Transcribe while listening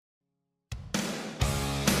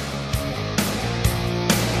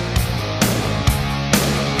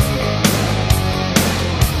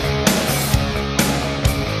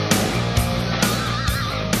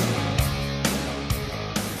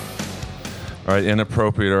All right,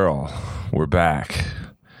 Inappropriate Earl, we're back.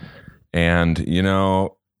 And,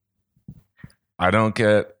 I don't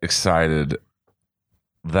get excited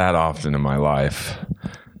that often in my life.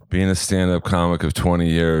 Being a stand-up comic of 20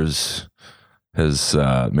 years has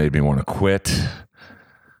made me want to quit.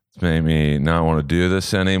 It's made me not want to do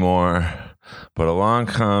this anymore. But along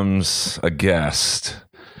comes a guest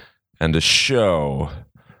and a show.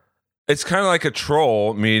 It's kind of like a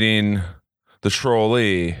troll meeting the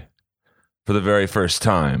trollee for the very first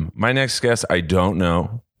time. My next guest, I don't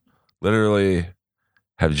know. Literally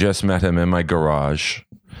have just met him in my garage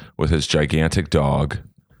with his gigantic dog.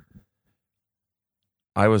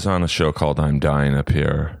 I was on a show called I'm Dying Up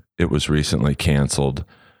Here. It was recently canceled.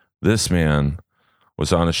 This man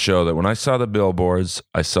was on a show that when I saw the billboards,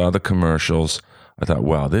 I saw the commercials, I thought,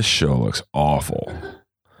 wow, this show looks awful.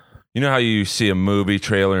 You know how you see a movie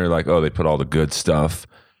trailer and you're like, oh, they put all the good stuff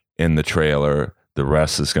in the trailer. The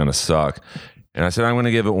rest is going to suck. And I said, I'm going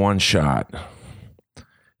to give it one shot.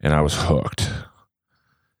 And I was hooked.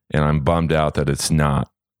 And I'm bummed out that it's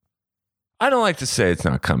not. I don't like to say it's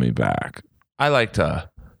not coming back. I like to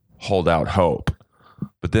hold out hope.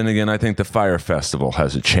 But then again, I think the Fire Festival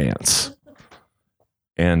has a chance.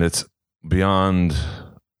 And it's beyond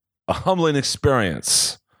a humbling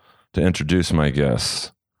experience to introduce my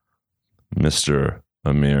guest, Mr.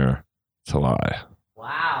 Amir Talai.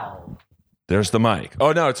 Wow. There's the mic.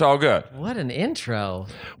 Oh, no, it's all good. What an intro.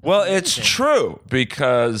 Well, it's true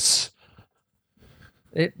because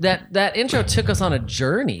that intro took us on a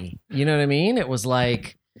journey. You know what I mean? It was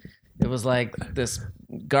like this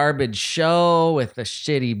garbage show with a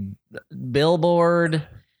shitty billboard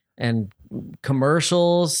and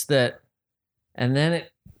commercials and then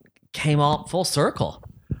it came all full circle.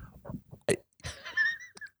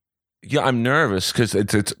 Yeah, I'm nervous because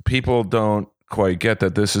it's people don't quite get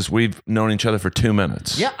that we've known each other for 2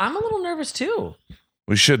 minutes. Yeah, I'm a little nervous too.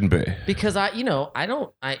 We shouldn't be. Because I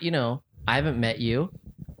haven't met you.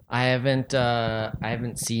 I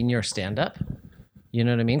haven't seen your stand up. You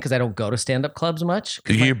know what I mean? Because I don't go to stand up clubs much.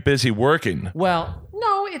 You're busy working. Well,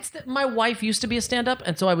 no, it's that my wife used to be a stand up,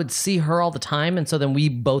 and so I would see her all the time, and so then we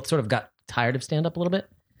both sort of got tired of stand up a little bit.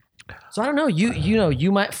 So I don't know.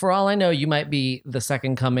 You might, for all I know, you might be the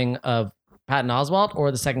second coming of Patton Oswalt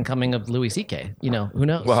or the second coming of Louis C.K. Who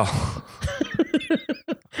knows? Well,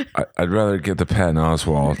 I'd rather get the Patton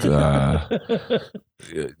Oswalt.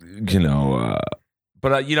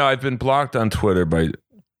 But I've been blocked on Twitter by,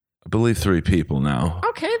 I believe, 3 people now.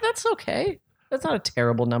 Okay, that's okay. That's not a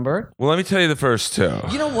terrible number. Well, let me tell you the first 2.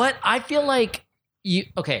 You know what? I feel like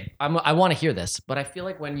I want to hear this, but I feel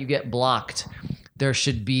like when you get blocked, there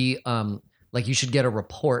should be you should get a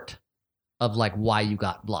report of why you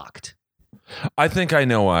got blocked. I think I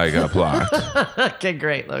know why I got blocked. Okay,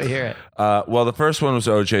 great. Let me hear it. Well, the first one was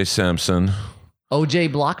O.J. Simpson.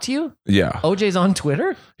 OJ blocked you? Yeah. OJ's on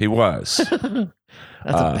Twitter? He was. That's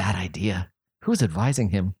a bad idea. Who's advising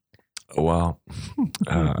him? Well,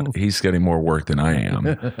 he's getting more work than I am.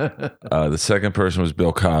 The second person was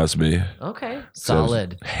Bill Cosby. Okay.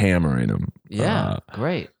 Solid. So hammering him. Yeah,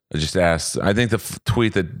 great. I just asked, I think the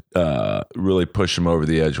tweet that really pushed him over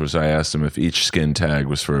the edge was I asked him if each skin tag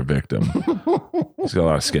was for a victim. He's got a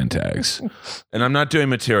lot of skin tags. And I'm not doing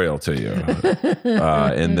material to you.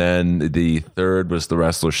 And then the third was the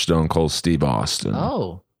wrestler Stone Cold Steve Austin.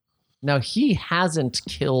 Oh. Now, he hasn't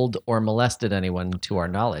killed or molested anyone to our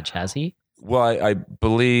knowledge, has he? Well, I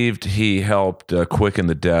believed he helped quicken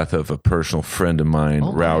the death of a personal friend of mine,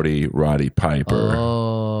 Roddy Piper.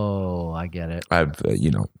 Oh, I get it. I've,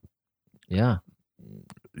 Yeah.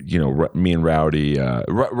 Me and Rowdy.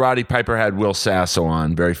 Roddy Piper had Will Sasso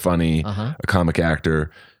on, very funny, a comic actor,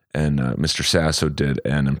 and Mr. Sasso did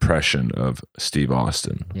an impression of Steve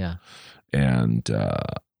Austin. Yeah. And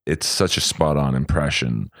it's such a spot-on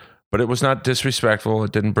impression. But it was not disrespectful.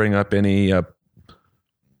 It didn't bring up any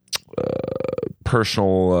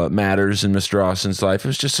personal matters in Mr. Austin's life. It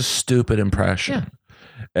was just a stupid impression. Yeah.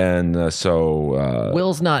 And so...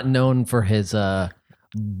 Will's not known for his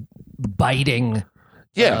biting,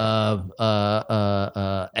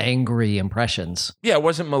 angry impressions. Yeah, it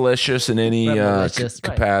wasn't malicious in any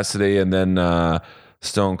capacity. Right. And then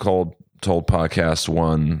Stone Cold told Podcast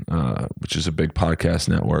One, which is a big podcast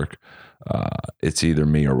network, it's either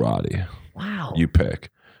me or Roddy. Wow. You pick.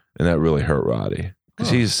 And that really hurt Roddy. Because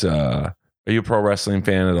he's, are you a pro wrestling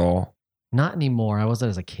fan at all? Not anymore. I wasn't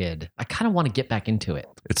as a kid. I kind of want to get back into it.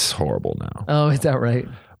 It's horrible now. Oh, is that right?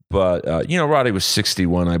 But, Roddy was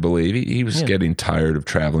 61, I believe. He was getting tired of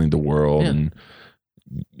traveling the world and,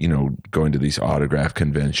 going to these autograph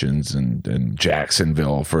conventions and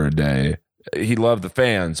Jacksonville for a day. he loved the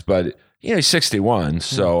fans, but he's 61.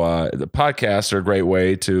 So the podcasts are a great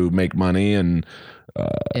way to make money and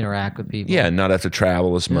interact with people. Yeah, not have to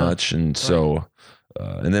travel as much. And so,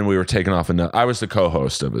 and then we were taken off. I was the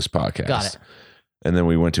co-host of his podcast. Got it. And then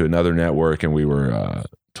we went to another network and we were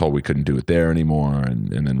told we couldn't do it there anymore. And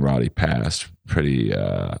then Roddy passed.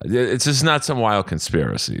 It's just not some wild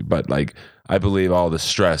conspiracy, but like I believe all the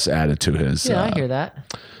stress added to his. Yeah, I hear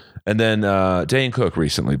that. And then Dane Cook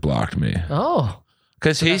recently blocked me. Oh,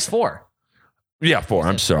 because he's 4. Yeah, 4.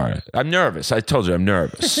 I'm sorry. I'm nervous. I told you I'm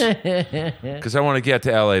nervous because I want to get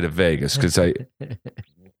to LA to Vegas because I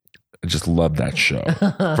just love that show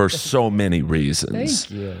for so many reasons.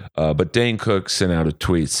 Thank you. But Dane Cook sent out a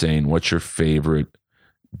tweet saying, what's your favorite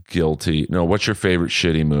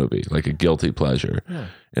shitty movie? Like a guilty pleasure. Yeah.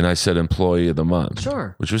 And I said Employee of the Month.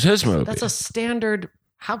 Sure. Which was his movie. That's a standard.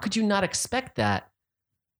 How could you not expect that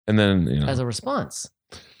and then, as a response?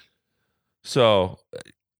 So,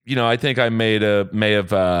 I think I may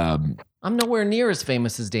have. I'm nowhere near as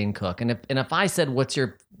famous as Dane Cook, and if I said, "What's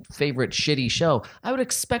your favorite shitty show?" I would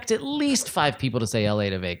expect at least 5 people to say L.A.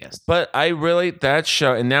 to Vegas. But that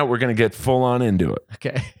show, and now we're gonna get full on into it.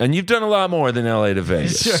 Okay. And you've done a lot more than L.A. to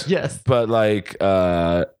Vegas. Sure. Yes. But like,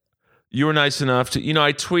 you were nice enough to,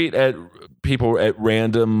 I tweet at people at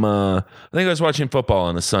random. I think I was watching football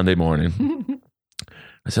on a Sunday morning.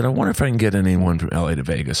 I said, I wonder if I can get anyone from LA to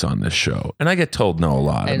Vegas on this show. And I get told no a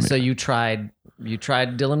lot. And so you tried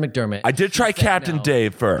Dylan McDermott. I did try Captain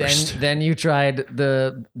Dave first. Then you tried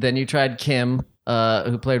Kim,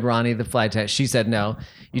 who played Ronnie the flight attendant. She said no.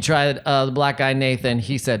 You tried the black guy Nathan.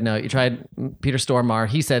 He said no. You tried Peter Stormare.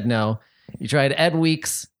 He said no. You tried Ed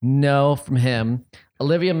Weeks. No from him.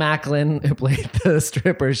 Olivia Macklin, who played the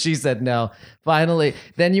stripper, she said no. Finally,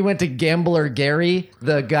 then you went to Gambler Gary,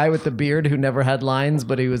 the guy with the beard who never had lines,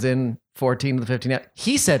 but he was in 14 to the 15.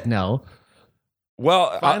 He said no.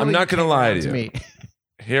 Well, Finally, I'm not going to lie to you. me.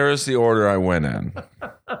 Here is the order I went in.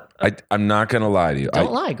 I'm not going to lie to you.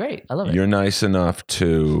 Don't lie. Great. I love it. You're nice enough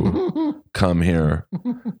to come here.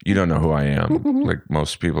 You don't know who I am, like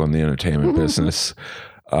most people in the entertainment business.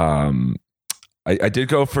 I did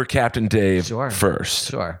go for Captain Dave first.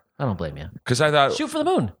 Sure. I don't blame you. Because I thought... Shoot for the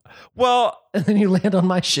moon. Well... And then you land on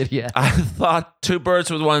my shitty ass. I thought 2 birds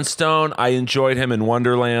with 1 stone. I enjoyed him in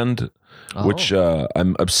Wonderland, which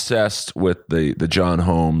I'm obsessed with the John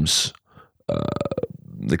Holmes...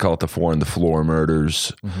 they call it the 4 on the Floor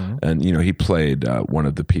murders. Mm-hmm. And, he played one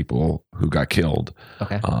of the people who got killed.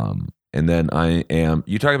 Okay. And then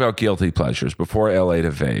you talk about guilty pleasures before LA to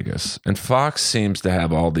Vegas. And Fox seems to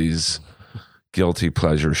have all these... guilty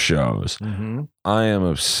pleasure shows. Mm-hmm. I am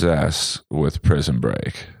obsessed with Prison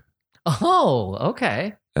Break. Oh,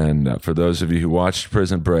 okay. And for those of you who watched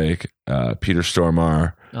Prison Break, Peter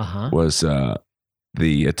Stormare was the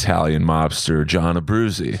Italian mobster John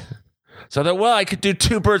Abruzzi. So I thought, well, I could do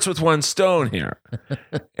 2 birds with 1 stone here.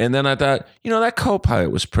 And then I thought, that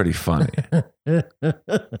co-pilot was pretty funny.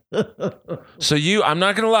 So I'm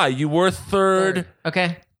not going to lie, you were third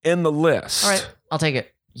in the list. All right, I'll take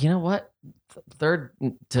it. You know what? Third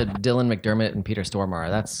to Dylan McDermott and Peter Stormare.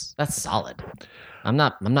 That's solid. I'm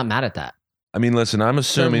not mad at that. I mean, listen, I'm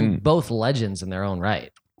assuming they're both legends in their own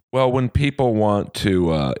right. Well, when people want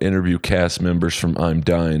to interview cast members from I'm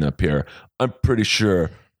Dying up here, I'm pretty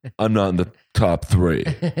sure I'm not in the top 3.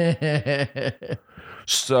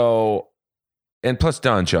 So, and plus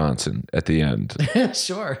Don Johnson at the end.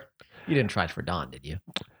 Sure. You didn't try for Don, did you?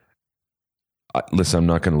 Listen, I'm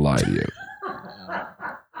not going to lie to you.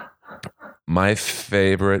 My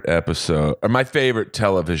favorite episode, or my favorite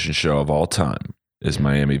television show of all time is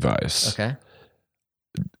Miami Vice. Okay.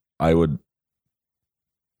 I would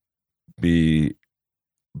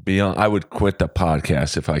I would quit the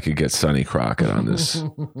podcast if I could get Sonny Crockett on this.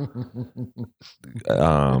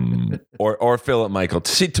 Or Philip Michael.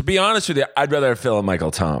 See, to be honest with you, I'd rather have Philip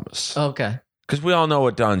Michael Thomas. Okay. Because we all know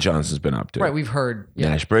what Don Johnson's been up to. Right, we've heard. Yeah.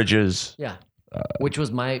 Nash Bridges. Yeah. Which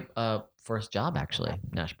was my first job, actually,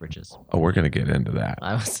 Nash Bridges. Oh, we're going to get into that.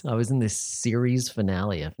 I was in the series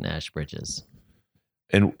finale of Nash Bridges.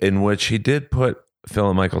 In which he did put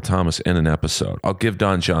Philip Michael Thomas in an episode. I'll give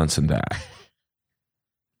Don Johnson that.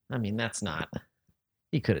 I mean, that's not...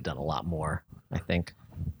 He could have done a lot more, I think.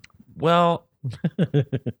 Well,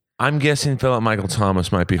 I'm guessing Philip Michael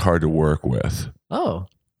Thomas might be hard to work with. Oh.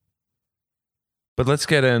 But let's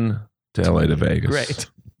get in to LA to Vegas.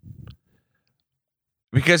 Great.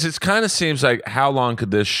 Because it kind of seems like, how long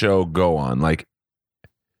could this show go on? Like,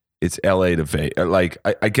 it's LA to Vegas. Like,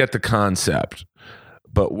 I get the concept,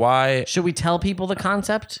 but why? Should we tell people the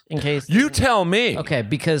concept in case? You tell me. Okay,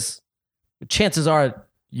 because chances are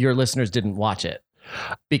your listeners didn't watch it.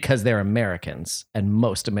 because they're Americans and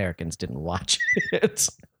most Americans didn't watch it.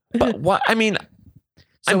 But what I mean,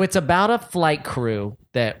 So it's about a flight crew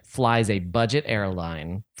that flies a budget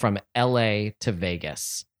airline from LA to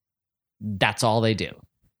Vegas. That's all they do.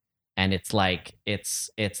 And it's like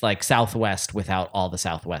Southwest without all the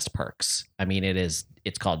Southwest perks. I mean, it's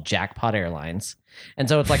called Jackpot Airlines. And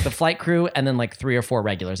so it's like the flight crew and then like 3 or 4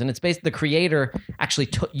 regulars. And it's based, the creator actually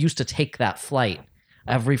used to take that flight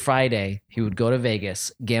every Friday. He would go to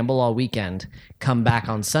Vegas, gamble all weekend, come back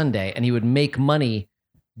on Sunday, and he would make money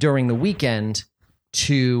during the weekend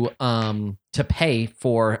to pay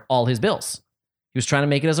for all his bills. He was trying to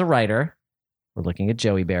make it as a writer. We're looking at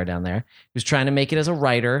Joey Bear down there. He was trying to make it as a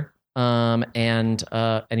writer, and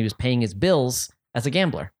he was paying his bills as a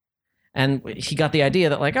gambler. And he got the idea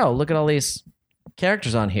that like, oh, look at all these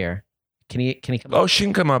characters on here. Can he come? Oh, she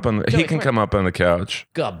can come up on. He can come up on the couch.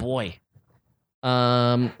 Good boy.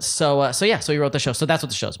 So he wrote the show. So that's what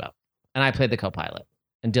the show's about. And I played the co-pilot,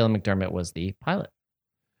 and Dylan McDermott was the pilot.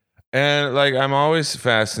 And like, I'm always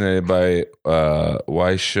fascinated by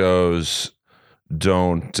why shows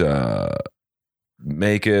don't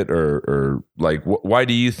make it, or like, why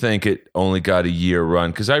do you think it only got a year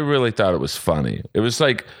run? Because I really thought it was funny. It was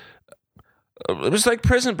like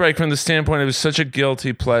Prison Break from the standpoint it was such a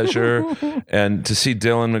guilty pleasure, and to see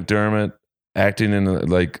Dylan McDermott acting in a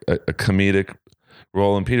comedic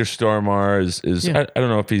role, and Peter Stormare is I don't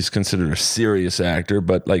know if he's considered a serious actor,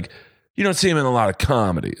 but like, you don't see him in a lot of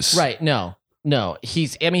comedies. Right. No. He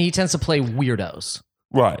tends to play weirdos.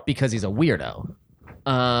 Right. Because he's a weirdo.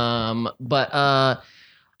 But I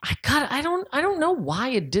don't know why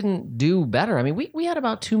it didn't do better. I mean, we had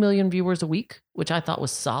about 2 million viewers a week, which I thought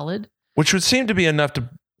was solid. Which would seem to be enough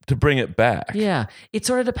to bring it back. Yeah. It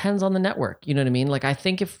sort of depends on the network. You know what I mean? Like, I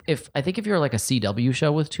think if you're like a CW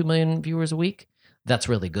show with 2 million viewers a week, that's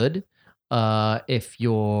really good. If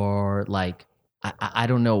you're like, I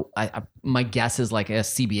don't know. My guess is like a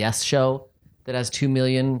CBS show that has 2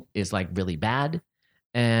 million is like really bad,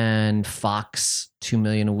 and Fox 2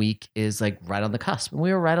 million a week is like right on the cusp. And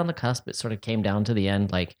we were right on the cusp. It sort of came down to the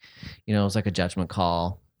end, like, you know, it was like a judgment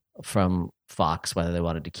call from Fox whether they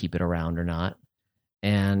wanted to keep it around or not.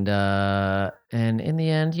 And in the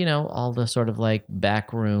end, you know, all the sort of like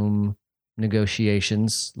backroom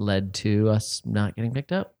negotiations led to us not getting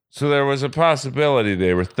picked up. So there was a possibility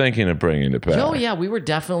they were thinking of bringing it back. Oh yeah, we were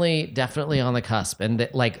definitely on the cusp, and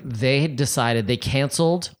they had decided, they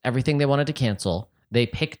canceled everything they wanted to cancel. They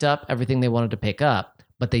picked up everything they wanted to pick up,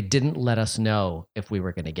 but they didn't let us know if we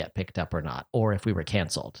were going to get picked up or not, or if we were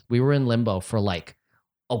canceled. We were in limbo for like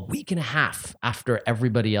a week and a half after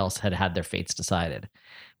everybody else had their fates decided.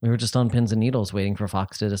 We were just on pins and needles waiting for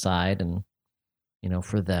Fox to decide, and you know,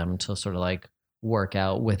 for them to sort of like work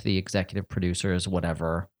out with the executive producers,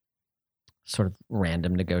 whatever sort of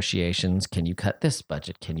random negotiations. Can you cut this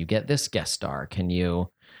budget? Can you get this guest star? Can you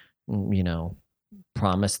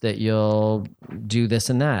promise that you'll do this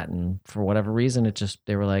and that? And for whatever reason,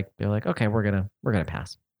 they were like, okay, we're gonna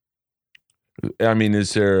pass. I mean,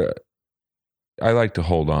 I like to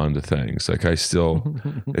hold on to things. Like, I still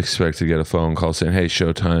expect to get a phone call saying, "Hey,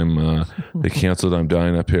 Showtime, they canceled I'm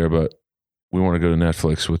Dying Up Here, but we want to go to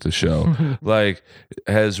Netflix with the show." Like,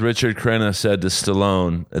 has Richard Crenna said to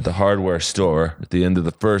Stallone at the hardware store at the end of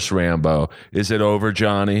the first Rambo, "Is it over,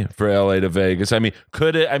 Johnny, for LA to Vegas?" I mean,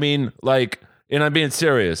 could it? I mean, like, and I'm being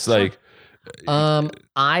serious. Like, I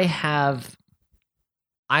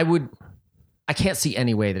can't see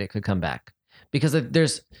any way that it could come back, because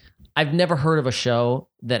I've never heard of a show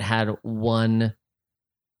that had one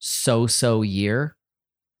so year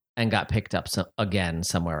and got picked up again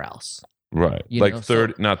somewhere else. Right. Like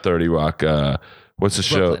 30, not 30 Rock. What's the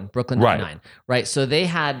show? Brooklyn Nine-Nine. Right. So they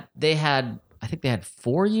had, I think they had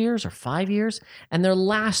 4 years or 5 years. And their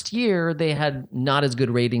last year, they had not as good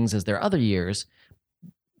ratings as their other years.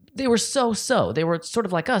 They were so. They were sort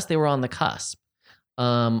of like us. They were on the cusp.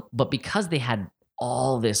 But because they had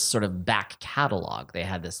all this sort of back catalog, they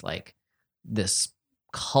had this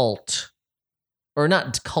cult, or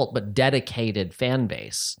not cult, but dedicated fan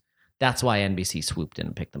base. That's why NBC swooped in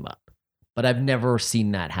and picked them up. But I've never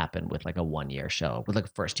seen that happen with like a 1 year show, with like a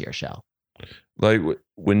first year show. Like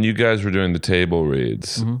when you guys were doing the table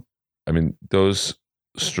reads, Mm-hmm. I mean, those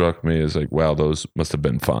struck me as like, wow, those must have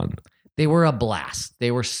been fun. They were a blast.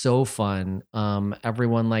 They were so fun.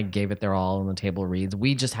 Everyone like gave it their all on the table reads.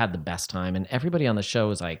 We just had the best time, and everybody on the show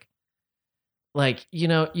was like, you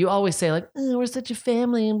know, you always say like, oh, we're such a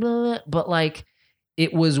family and blah, blah, but like,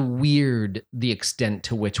 it was weird the extent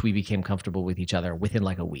to which we became comfortable with each other within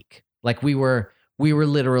like a week. Like we were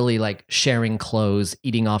literally like sharing clothes,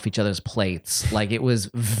 eating off each other's plates. Like it was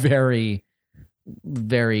very,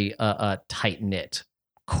 very tight knit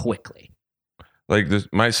quickly. Like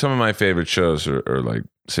some of my favorite shows are like,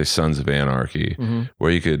 say, Sons of Anarchy,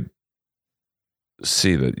 where you could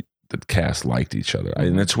see that the cast liked each other.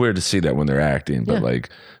 And it's weird to see that when they're acting, but like,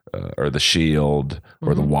 or The Shield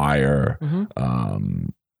or The Wire.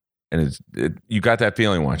 And you got that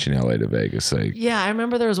feeling watching LA to Vegas. Like, yeah, I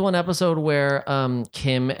remember there was one episode where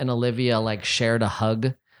Kim and Olivia like shared a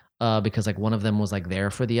hug because like one of them was like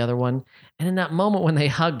there for the other one. And in that moment when they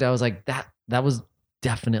hugged, I was like, that was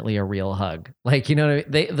definitely a real hug. Like, you know,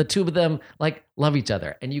 the two of them like love each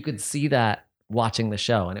other, and you could see that watching the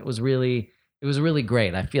show, and it was really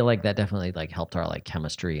great. I feel like that definitely like helped our like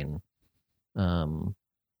chemistry and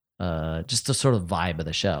just the sort of vibe of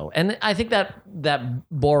the show. And I think that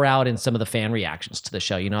bore out in some of the fan reactions to the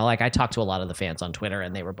show. You know, like I talked to a lot of the fans on Twitter,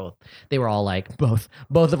 and they were all like, both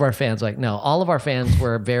of our fans, like, no, all of our fans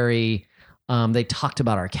were very, they talked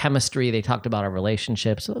about our chemistry. They talked about our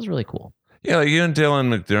relationship. So it was really cool. Yeah. Like you and Dylan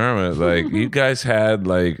McDermott, like you guys had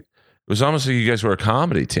like, it was almost like you guys were a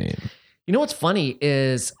comedy team. You know, what's funny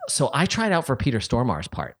is, so I tried out for Peter Stormare's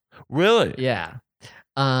part. Really? Yeah.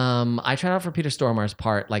 I tried out for Peter Stormare's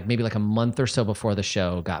part like maybe like a month or so before the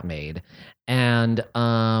show got made, and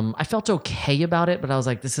I felt okay about it, but I was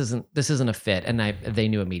like, this isn't a fit, and they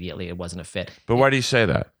knew immediately it wasn't a fit. But why do you say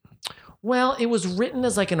that? Well, it was written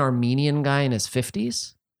as like an Armenian guy in his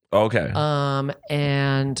 50s. Okay.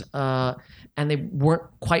 And they weren't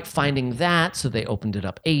quite finding that, so they opened it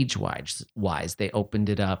up age-wise. They opened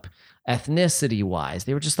it up ethnicity-wise.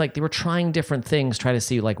 They were just like, they were trying different things, try to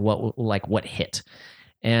see like what hit.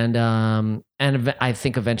 And I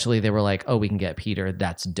think eventually they were like, oh, we can get Peter.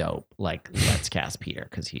 That's dope. Like, let's cast Peter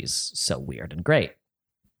because he's so weird and great.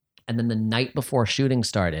 And then the night before shooting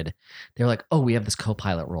started, they were like, oh, we have this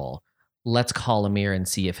co-pilot role. Let's call Amir and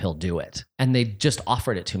see if he'll do it. And they just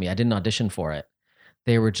offered it to me. I didn't audition for it.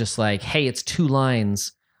 They were just like, hey, it's 2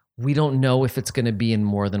 lines. We don't know if it's going to be in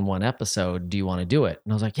more than one episode. Do you want to do it?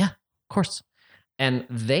 And I was like, yeah, of course. And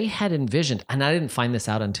they had envisioned, and I didn't find this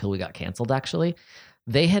out until we got canceled, actually.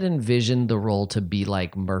 They had envisioned the role to be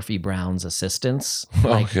like Murphy Brown's assistants,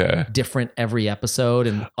 like different every episode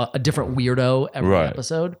and a different weirdo every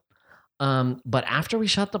episode. But after we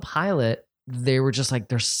shot the pilot, they were just like,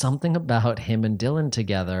 there's something about him and Dylan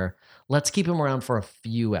together. Let's keep him around for a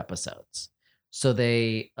few episodes. So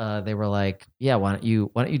they were like, yeah, why don't you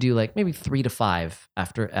do like maybe 3 to 5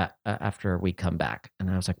 after we come back? And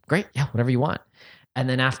I was like, great, yeah, whatever you want. And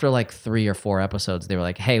then after like 3 or 4 episodes, they were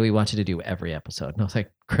like, hey, we want you to do every episode. And I was like,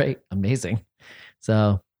 great, amazing.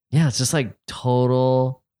 So yeah, it's just like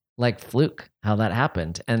total like fluke how that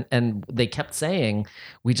happened. And they kept saying,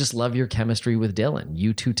 we just love your chemistry with Dylan.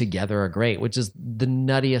 You two together are great, which is the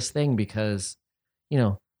nuttiest thing because, you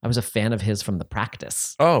know, I was a fan of his from The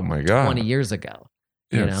Practice. Oh my God. 20 years ago.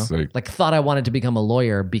 You know, like thought I wanted to become a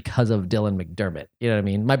lawyer because of Dylan McDermott. You know what I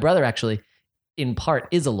mean? My brother actually, in part,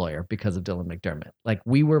 is a lawyer because of Dylan McDermott. Like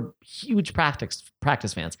we were huge practice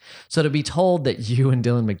fans. So to be told that you and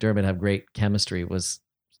Dylan McDermott have great chemistry was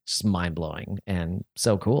just mind blowing and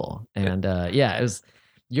so cool. And yeah, it was.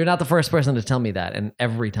 You're not the first person to tell me that, and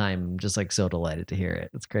every time I'm just like so delighted to hear it.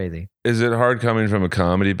 It's crazy. Is it hard coming from a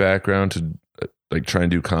comedy background to like try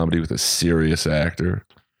and do comedy with a serious actor?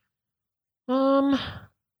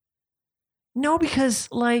 No, because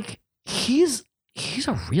like he's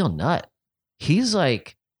a real nut. He's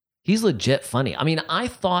legit funny. I mean, I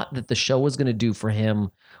thought that the show was going to do for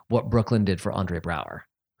him what Brooklyn did for Andre Braugher,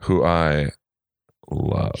 who I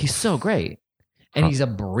love. He's so great, and he's a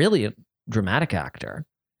brilliant dramatic actor.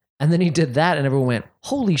 And then he did that, and everyone went,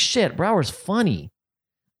 "Holy shit, Brower's funny."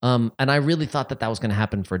 And I really thought that was going to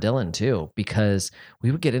happen for Dylan too, because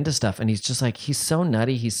we would get into stuff, and he's just like, he's so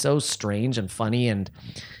nutty, he's so strange and funny, and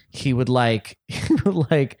he would like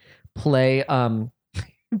play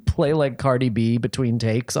like Cardi B between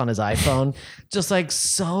takes on his iPhone, just like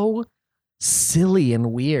so silly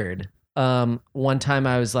and weird. One time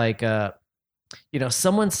I was like,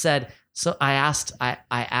 someone said, so I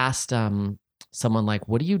asked someone like,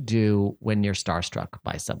 what do you do when you're starstruck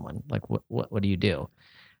by someone? Like, what do you do?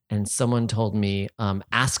 And someone told me,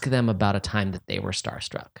 ask them about a time that they were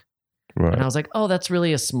starstruck. Right. And I was like, oh, that's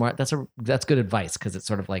really that's good advice, because it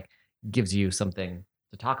sort of like gives you something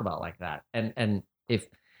to talk about like that. And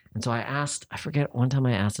so I forget, one time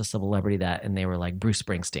I asked a celebrity that, and they were like, Bruce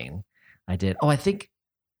Springsteen. I did. Oh, I think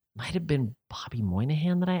might have been Bobby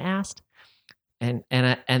Moynihan that I asked. And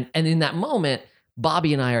in that moment,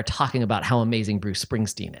 Bobby and I are talking about how amazing Bruce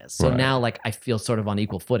Springsteen is. So now like I feel sort of on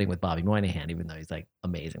equal footing with Bobby Moynihan, even though he's like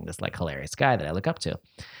amazing, this like hilarious guy that I look up to.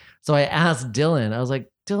 So I asked Dylan, I was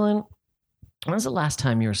like, Dylan, when was the last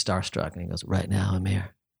time you were starstruck? And he goes, right now,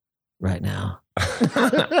 Amir. Right now.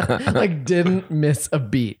 Like didn't miss a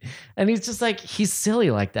beat. And he's just like, he's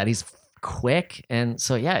silly like that. He's quick. And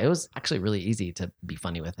so, yeah, it was actually really easy to be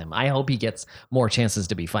funny with him. I hope he gets more chances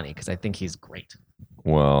to be funny because I think he's great.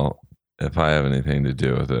 Well, if I have anything to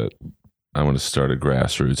do with it, I want to start a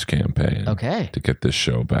grassroots campaign Okay. to get this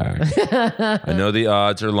show back. I know the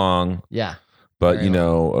odds are long, Yeah. but Very you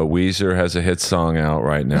know, Weezer has a hit song out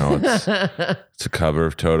right now. It's a cover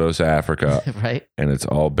of Toto's Africa, Right. and it's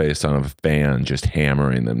all based on a fan just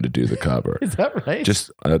hammering them to do the cover. Is that right? Just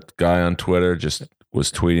a guy on Twitter just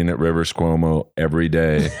was tweeting at Rivers Cuomo every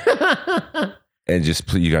day, and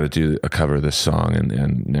just you got to do a cover of this song,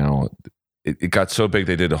 and now it got so big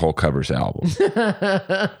they did a whole covers album.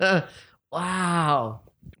 Wow.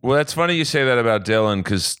 Well, that's funny you say that about Dylan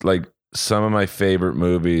because like some of my favorite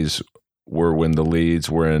movies were when the leads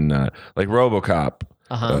were in like RoboCop,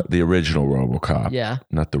 the original RoboCop, Yeah.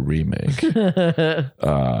 not the remake.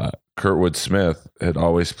 Kurtwood Smith had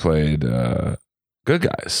always played good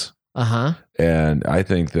guys. And I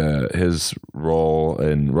think that his role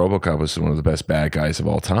in RoboCop was one of the best bad guys of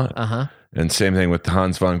all time. And same thing with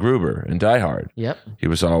Hans von Gruber in Die Hard. Yep. He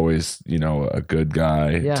was always, you know, a good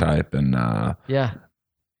guy type. And, Yeah.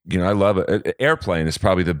 you know, I love it. Airplane is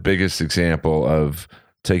probably the biggest example of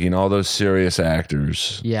taking all those serious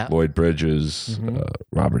actors. Yeah. Lloyd Bridges,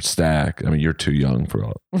 Robert Stack. I mean, you're too young for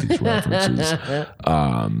all these references.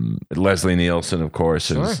 Leslie Nielsen, of course.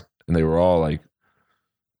 Sure. And they were all like,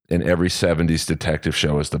 in every 70s detective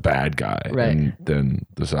show as the bad guy. Right. And then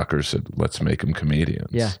the Zuckers said, let's make them comedians.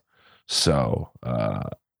 Yeah. So,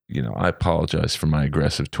 you know, I apologize for my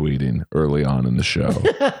aggressive tweeting early on in the show.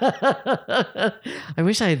 I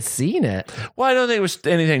wish I had seen it. Well, I don't think it was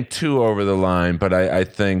anything too over the line, but I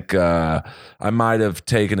think I might have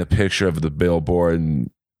taken a picture of the billboard and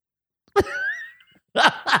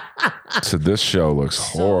said, this show looks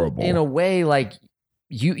horrible. So, in a way, like,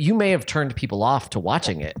 you may have turned people off to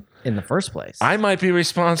watching it in the first place. I might be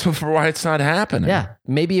responsible for why it's not happening. Yeah.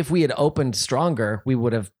 Maybe if we had opened stronger, we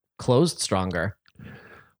would have closed stronger.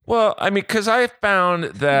 Well, I mean, because I found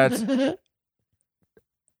that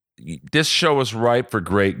this show was ripe for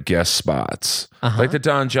great guest spots. Like the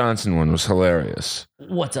Don Johnson one was hilarious.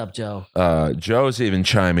 What's up, Joe? Joe's even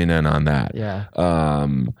chiming in on that. Yeah.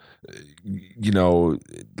 You know,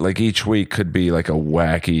 like each week could be like a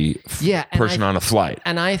wacky person on a flight.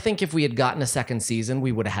 And I think if we had gotten a second season,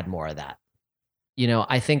 we would have had more of that. You know,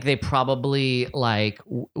 I think they probably like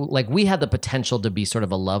we had the potential to be sort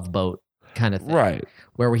of a Love Boat kind of thing. Right.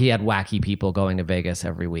 Where he had wacky people going to Vegas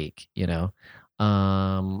every week, you know.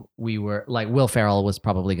 We were like Will Ferrell was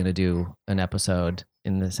probably going to do an episode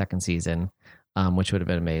in the second season, which would have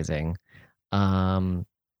been amazing. And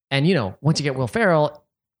you know, once you get Will Ferrell,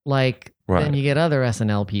 like then you get other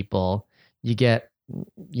SNL people, you get,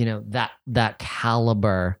 you know, that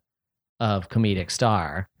caliber of comedic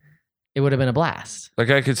star. It would have been a blast. Like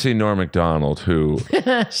I could see Norm Macdonald, who,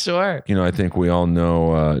 sure, you know, I think we all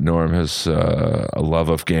know Norm has a love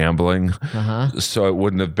of gambling, so it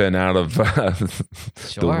wouldn't have been out of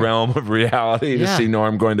the realm of reality to see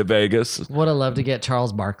Norm going to Vegas. Would have loved to get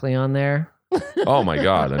Charles Barkley on there. Oh my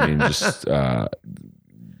God! I mean, just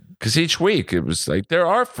because each week it was like there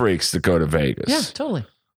are freaks that go to Vegas. Yeah, totally.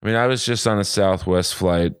 I mean, I was just on a Southwest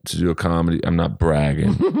flight to do a comedy. I'm not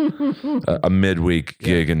bragging. A midweek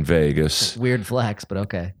gig in Vegas. Weird flex, but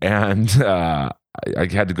okay. And I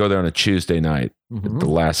had to go there on a Tuesday night, the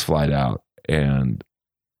last flight out, and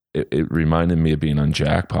it reminded me of being on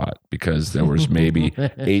Jackpot because there was maybe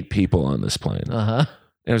 8 people on this plane. And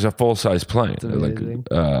it was a full size plane.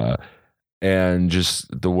 And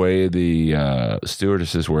just the way the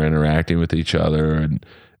stewardesses were interacting with each other, and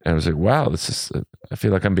I was like, wow, this is. I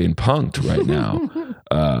feel like I'm being punked right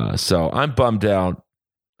now. So I'm bummed out.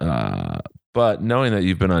 But knowing that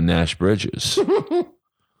you've been on Nash Bridges,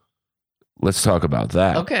 let's talk about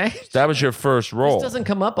that. Okay. That was your first role. This doesn't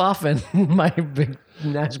come up often, my big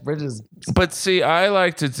Nash Bridges. But see, I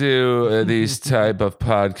like to do these type of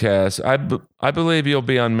podcasts. I believe you'll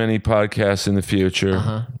be on many podcasts in the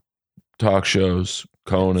future. Talk shows,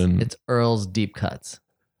 Conan. It's Earl's Deep Cuts.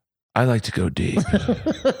 I like to go deep.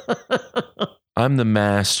 I'm the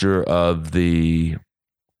master of the...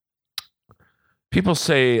 People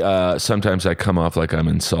say sometimes I come off like I'm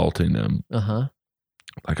insulting them.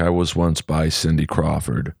 Like I was once by Cindy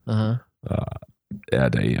Crawford at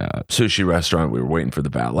a sushi restaurant. We were waiting for the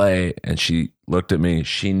valet, and she looked at me.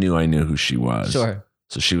 She knew I knew who she was. Sure.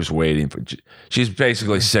 So she was waiting for... She's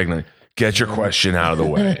basically signaling, get your question out of the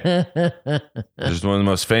way. She's one of the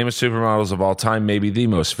most famous supermodels of all time, maybe the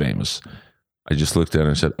most famous. I just looked at her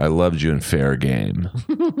and said, I loved you in Fair Game,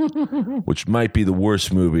 which might be the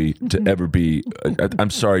worst movie to ever be.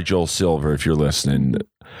 I'm sorry, Joel Silver, if you're listening.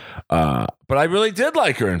 But I really did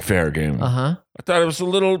like her in Fair Game. Uh-huh. I thought it was a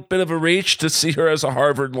little bit of a reach to see her as a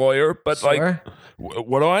Harvard lawyer, but Sure.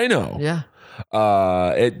 what do I know? Yeah.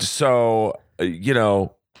 And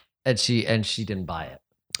she didn't buy it.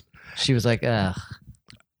 She was like, ugh.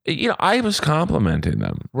 I was complimenting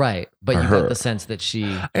them. Right. But you got the sense that she...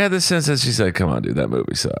 I had the sense that she said, come on, dude, that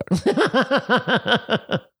movie sucks.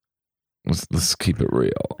 let's keep it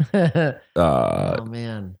real. Oh,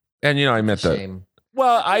 man. And, I met that. Shame.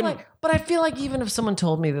 Well, but I feel like even if someone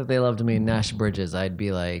told me that they loved me in Nash Bridges, I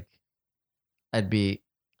don't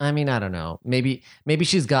know. Maybe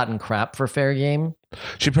she's gotten crap for Fair Game.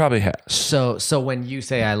 She probably has. So when you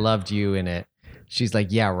say I loved you in it, she's like,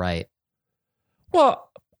 yeah, right. Well,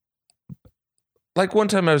 like one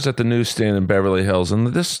time I was at the newsstand in Beverly Hills, and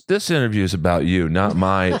this interview is about you, not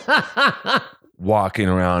my walking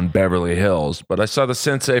around Beverly Hills. But I saw the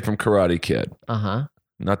sensei from Karate Kid. Uh-huh.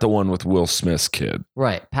 Not the one with Will Smith's kid.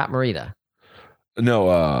 Right. Pat Morita.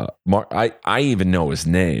 No, I even know his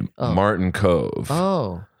name. Oh. Martin Kove.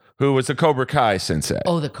 Oh. Who was the Cobra Kai sensei.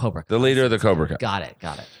 Oh, the Cobra Kai. The leader of the Cobra Kai. Got it.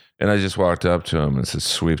 And I just walked up to him and said,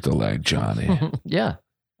 sweep the leg, Johnny. Yeah.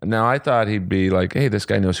 Now, I thought he'd be like, hey, this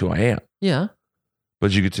guy knows who I am. Yeah.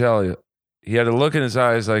 But you could tell he had a look in his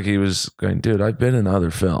eyes like he was going, dude, I've been in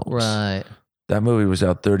other films. Right. That movie was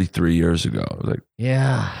out 33 years ago. I was like,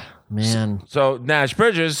 yeah, man. So Nash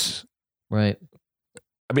Bridges. Right.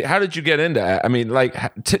 I mean, how did you get into that? I mean,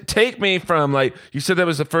 like, take me from, like, you said that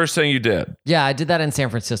was the first thing you did. Yeah, I did that in San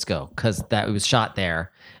Francisco because it was shot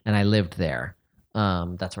there and I lived there.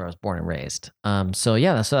 That's where I was born and raised. So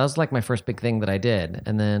that was like my first big thing that I did.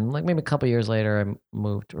 And then like maybe a couple years later I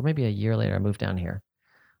moved, or maybe a year later I moved down here.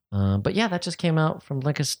 But yeah, that just came out from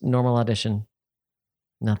like a normal audition.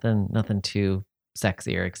 Nothing too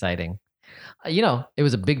sexy or exciting. It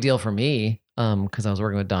was a big deal for me because I was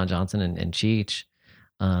working with Don Johnson and Cheech.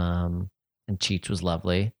 And Cheech was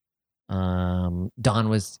lovely. Don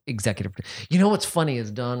was executive. You know what's funny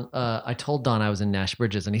is Don. I told Don I was in Nash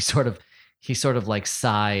Bridges, and he sort of like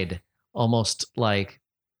sighed, almost like,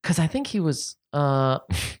 because I think he was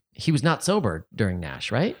not sober during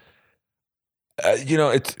Nash, right?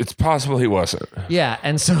 It's possible he wasn't. Yeah,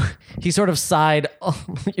 and so he sort of sighed.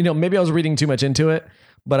 Maybe I was reading too much into it,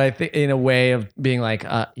 but I think in a way of being like,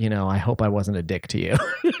 I hope I wasn't a dick to you.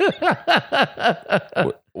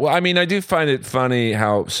 Well, I mean, I do find it funny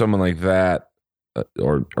how someone like that,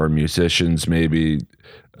 or musicians, maybe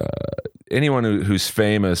anyone who's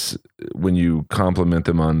famous, when you compliment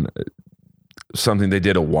them on something they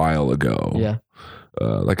did a while ago. Yeah.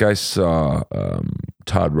 Like I saw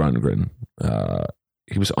Todd Rundgren.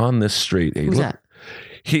 He was on this street. Who's that?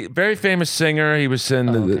 He very famous singer. He was in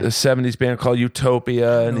the 70s band called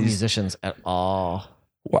Utopia. And no musicians at all.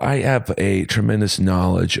 Well, I have a tremendous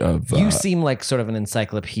knowledge of... you seem like sort of an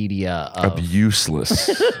encyclopedia of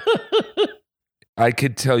useless. I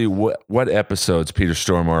could tell you what episodes Peter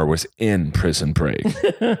Stormare was in Prison Break.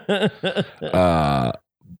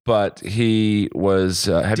 But he was...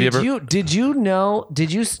 Did you know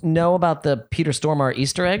about the Peter Stormare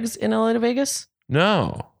Easter eggs in LA to Vegas?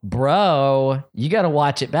 No. Bro, you got to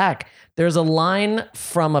watch it back. There's a line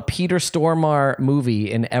from a Peter Stormare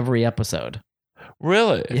movie in every episode.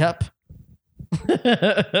 Really? Yep.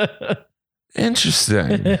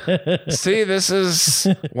 Interesting. See, this is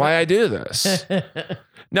why I do this.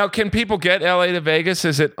 Now, can people get LA to Vegas?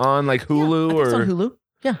 Is it on like Hulu It's on Hulu.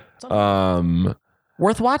 Yeah. It's on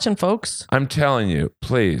worth watching, folks. I'm telling you,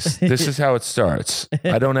 please. This is how it starts.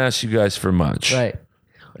 I don't ask you guys for much. Right.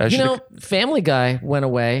 Family Guy went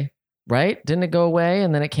away, right? Didn't it go away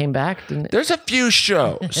and then it came back? There's a few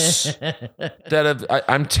shows that have,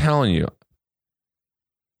 I'm telling you,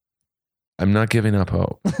 I'm not giving up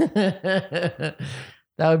hope. That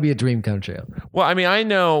would be a dream come true. Well, I mean, I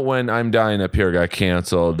know when I'm Dying Up Here got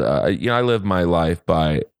canceled, I live my life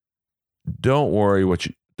by don't worry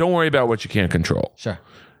about what you can't control. Sure.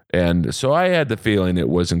 And so I had the feeling it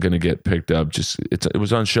wasn't going to get picked up. It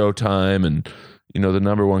was on Showtime, and the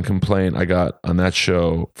number one complaint I got on that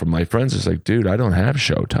show from my friends is like, dude, I don't have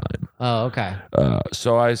Showtime. Oh, okay.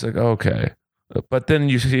 So I was like, okay. But then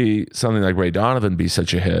you see something like Ray Donovan be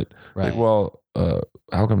such a hit. Right. Like, well,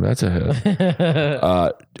 how come that's a hit?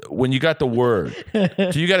 When you got the word,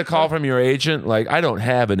 do you get a call from your agent? Like, I don't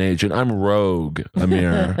have an agent. I'm rogue,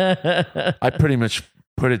 Amir. I pretty much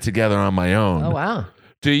put it together on my own. Oh, wow.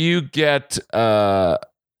 Do you get, what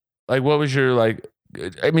was your,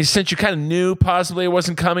 I mean, since you kind of knew possibly it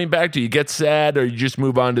wasn't coming back, do you get sad or you just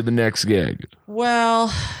move on to the next gig?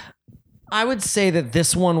 Well, I would say that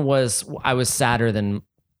this one I was sadder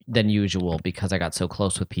than usual because I got so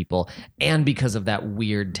close with people and because of that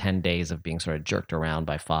weird 10 days of being sort of jerked around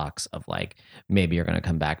by Fox of like, maybe you're going to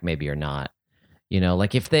come back, maybe you're not.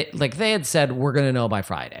 Like if they had said, we're going to know by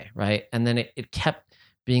Friday, right? And then it kept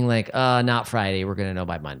being like, not Friday, we're going to know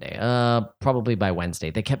by Monday, probably by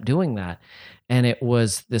Wednesday. They kept doing that. And it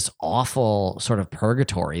was this awful sort of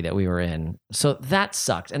purgatory that we were in. So that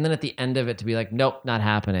sucked. And then at the end of it to be like, nope, not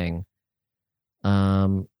happening,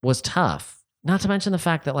 was tough. Not to mention the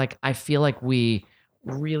fact that like, I feel like we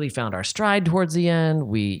really found our stride towards the end.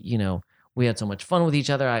 We had so much fun with each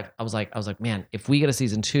other. I was like, man, if we get a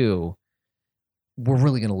season 2, we're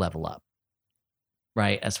really going to level up.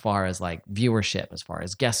 Right. As far as like viewership, as far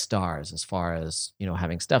as guest stars, as far as,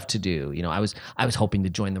 having stuff to do, I was hoping to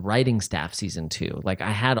join the writing staff season 2. Like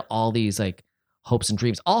I had all these like hopes and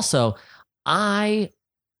dreams. Also, I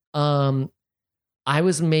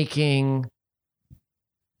was making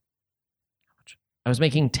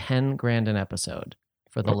 $10,000 an episode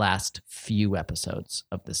for the last few episodes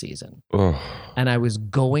of the season. Oh. And I was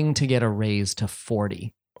going to get a raise to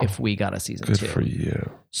 40 if we got a season 2. Good for you.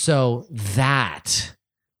 So that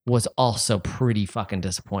was also pretty fucking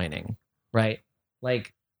disappointing, right?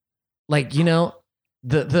 Like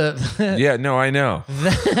the yeah, no, I know.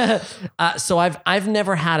 So I've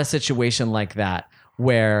never had a situation like that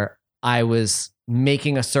where I was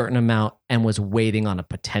making a certain amount and was waiting on a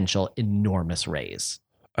potential enormous raise.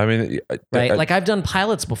 I mean, right? Like I've done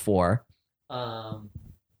pilots before,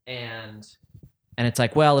 and it's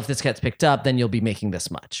like, well, if this gets picked up, then you'll be making this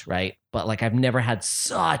much, right? But like I've never had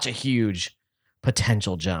such a huge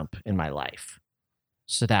potential jump in my life.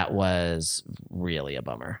 So that was really a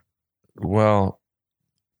bummer. Well,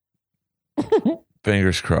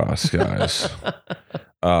 fingers crossed, guys.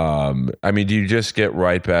 I mean, do you just get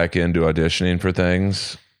right back into auditioning for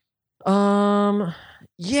things?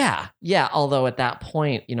 Yeah. Although at that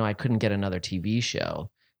point, I couldn't get another TV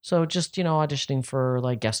show. So just, auditioning for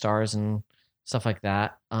like guest stars and stuff like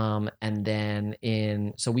that. And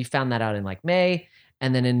then so we found that out in like May,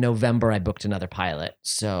 and then in November I booked another pilot.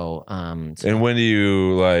 So, and when do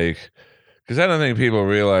you like, because I don't think people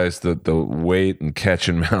realize that the wait and catch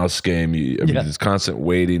and mouse game, mean, it's constant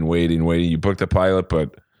waiting. You booked a pilot,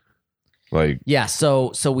 but like, yeah.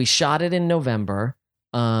 So we shot it in November.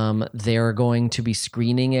 They're going to be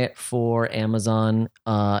screening it for Amazon,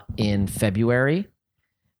 in February.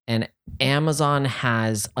 And Amazon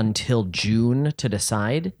has until June to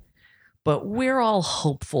decide, but we're all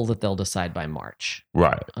hopeful that they'll decide by March.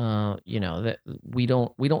 Right. That we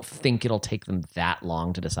don't think it'll take them that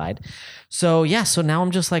long to decide. So yeah, so now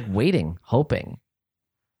I'm just like waiting, hoping.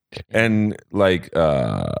 And like,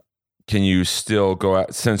 can you still go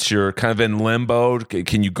out since you're kind of in limbo?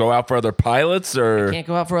 Can you go out for other pilots or? I can't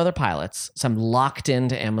go out for other pilots. So I'm locked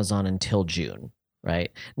into Amazon until June.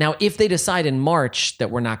 Right now, if they decide in March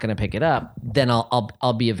that we're not going to pick it up, then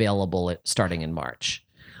I'll be available starting in March.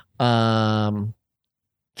 So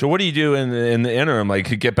what do you do in the interim? Like,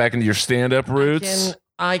 to get back into your stand-up roots?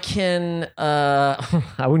 I can. I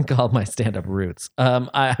wouldn't call it my stand-up roots.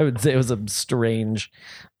 I would say it was a strange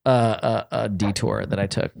detour that I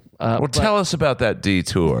took. Tell us about that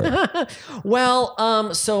detour.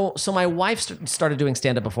 Well, so my wife started doing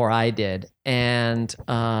stand-up before I did, and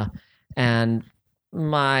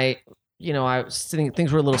my, I was thinking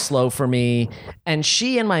things were a little slow for me, and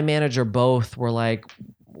she and my manager both were like,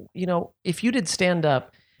 if you did stand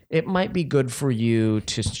up, it might be good for you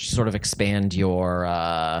to sort of expand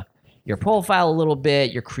your profile a little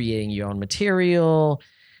bit. You're creating your own material.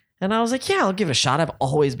 And I was like, yeah, I'll give it a shot. I've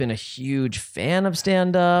always been a huge fan of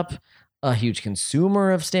stand up, a huge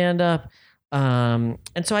consumer of stand up. And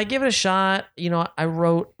so I give it a shot. I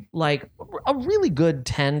wrote like a really good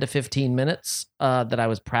 10 to 15 minutes that I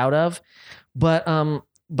was proud of, but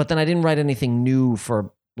then I didn't write anything new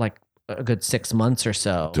for like a good 6 months or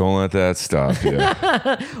so. Don't let that stop you.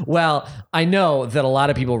 Well, I know that a lot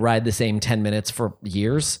of people ride the same 10 minutes for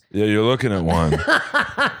years. Yeah, you're looking at one.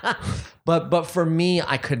 But for me,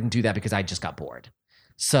 I couldn't do that because I just got bored.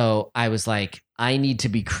 So I was like, I need to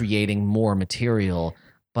be creating more material.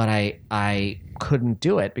 But I couldn't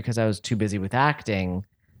do it because I was too busy with acting,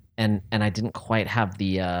 and I didn't quite have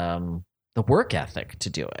the work ethic to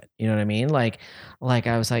do it. You know what I mean? Like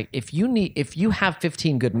I was like, if you have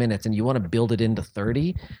 15 good minutes and you want to build it into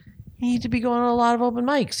 30, you need to be going to a lot of open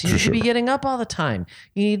mics. You need to be getting up all the time.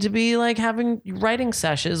 You need to be like having writing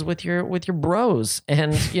sessions with your bros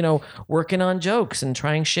and working on jokes and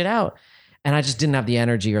trying shit out. And I just didn't have the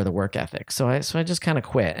energy or the work ethic. So I just kind of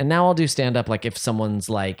quit. And now I'll do stand up like if someone's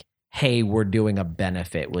like, hey, we're doing a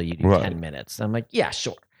benefit, will you do 10 minutes? And I'm like, yeah,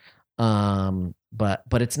 sure.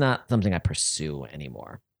 But it's not something I pursue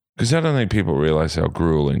anymore. Because I don't think people realize how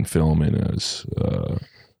grueling filming is.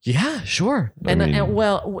 Yeah, sure. I mean- And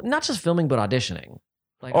well, not just filming, but auditioning.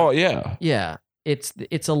 Like, Oh yeah, yeah, it's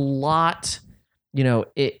a lot. You know,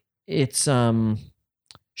 it's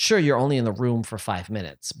sure you're only in the room for 5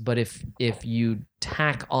 minutes, but if you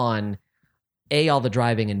tack on A, all the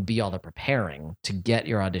driving, and B, all the preparing to get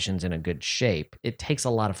your auditions in a good shape, it takes a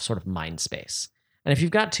lot of sort of mind space. And if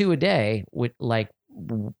you've got 2 a day, with like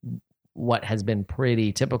what has been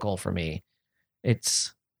pretty typical for me,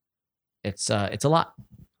 it's a lot.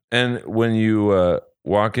 and when you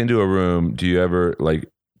walk into a room, do you ever like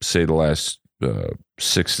say the last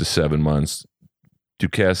 6 to 7 months? Do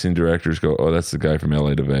casting directors go, "Oh, that's the guy from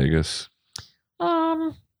LA to Vegas"?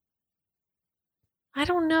 I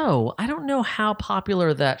don't know. I don't know how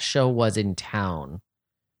popular that show was in town.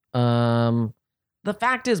 The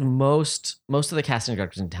fact is, most of the casting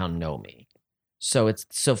directors in town know me, so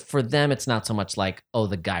for them, it's not so much like, oh,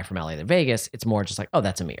 the guy from LA to Vegas. It's more just like, oh,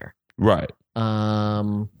 that's Amir. Right.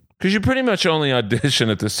 Um, Because you pretty much only audition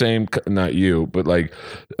at the same, not you, but like,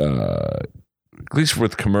 at least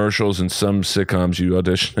with commercials and some sitcoms, you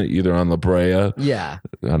audition either on La Brea. yeah.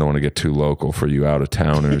 I don't want to get too local for you out of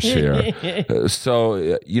towners here. So,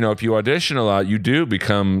 if you audition a lot, you do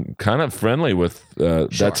become kind of friendly with Sure.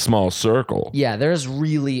 that small circle. Yeah, there's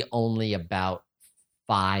really only about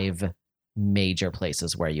 5 major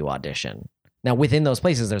places where you audition. Now, within those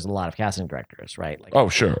places, there's a lot of casting directors, right? Like, Oh,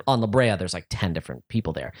 sure. on La Brea, there's like 10 different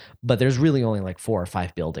people there, but there's really only like 4 or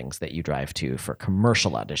 5 buildings that you drive to for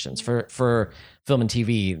commercial auditions. For film and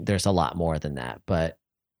TV, there's a lot more than that. But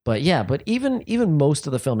yeah, but even most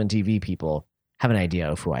of the film and TV people have an idea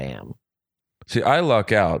of who I am. See, I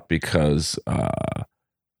luck out because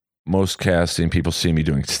most casting people see me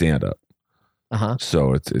doing stand-up. Uh-huh.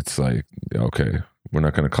 So it's like, okay, we're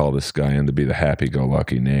not going to call this guy in to be the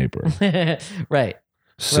happy-go-lucky neighbor. Right.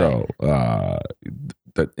 So,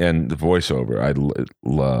 and the voiceover, I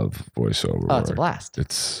love voiceover. Oh, it's a work. blast.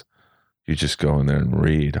 It's you just go in there and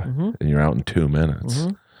read, Mhm. and you're out in 2 minutes.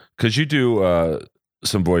 Mhm. Because you do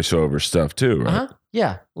some voiceover stuff too, right? Uh-huh.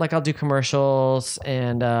 Yeah, like I'll do commercials,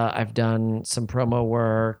 and I've done some promo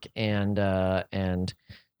work, and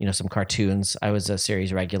some cartoons. I was a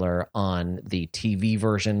series regular on the TV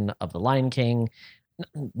version of The Lion King,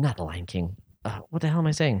 not The Lion King. What the hell am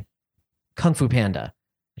I saying? Kung Fu Panda.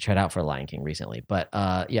 I tried out for Lion King recently, but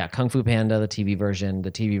yeah, Kung Fu Panda, the TV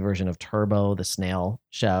version of Turbo, the snail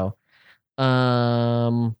show.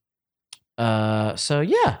 So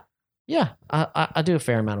yeah, I do a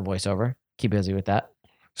fair amount of voiceover. Keep busy with that.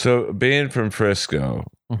 So being from Frisco,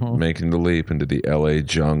 Mhm. making the leap into the LA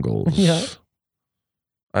jungles, Yeah.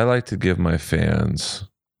 I like to give my fans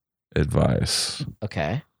advice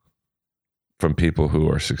Okay, from people who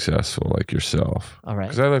are successful like yourself. all right.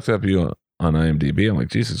 Because I looked up you on IMDb. I'm like,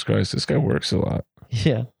 Jesus Christ, this guy works a lot.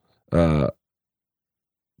 Yeah.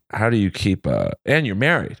 How do you keep and you're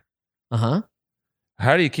married. Uh-huh.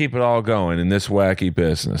 How do you keep it all going in this wacky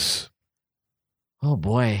business? Oh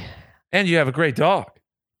boy. And you have a great dog.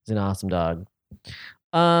 He's an awesome dog.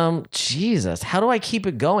 Jesus, how do I keep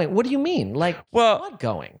it going? What do you mean? Like, Well, what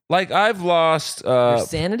going? like I've lost Your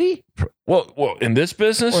sanity well in this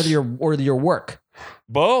business or your work?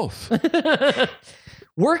 both.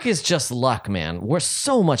 Work is just luck, man.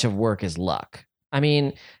 So much of work is luck. I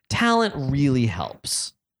mean, talent really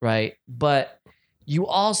helps, right? But you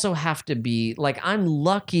also have to be like, I'm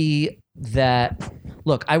lucky that,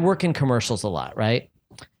 look, I work in commercials a lot, right?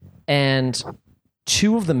 And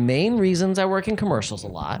 2 of the main reasons I work in commercials a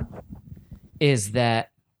lot is that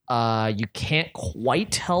you can't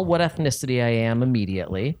quite tell what ethnicity I am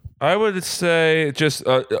immediately. I would say just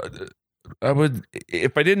I would,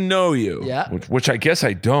 if I didn't know you, Yeah. which I guess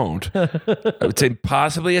I don't, I would say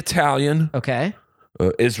possibly Italian, Okay.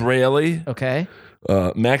 Israeli, Okay.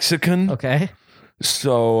 Mexican. Okay.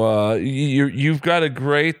 So you've got a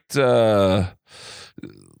great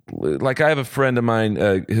like I have a friend of mine.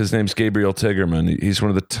 His name's Gabriel Tigerman. He's one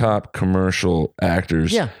of the top commercial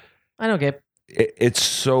actors. Yeah. I know, Gabe. It's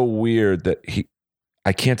so weird that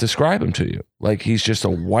I can't describe him to you. Like he's just a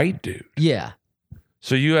white dude. Yeah.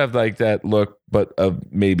 So you have like that look, but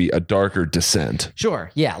of maybe a darker descent. Sure.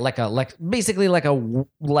 Yeah. Basically like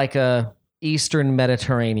a Eastern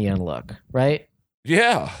Mediterranean look, right?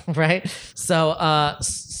 Yeah. Right. So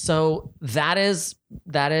that is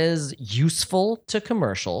useful to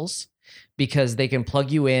commercials because they can plug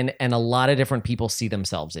you in and a lot of different people see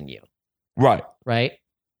themselves in you. Right. Right.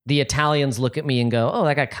 The Italians look at me and go, oh,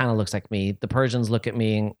 that guy kind of looks like me. The Persians look at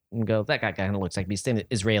me and go, that guy kind of looks like me. Same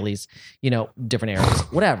Israelis, different Arabs,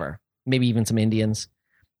 whatever. Maybe even some Indians.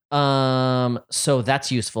 So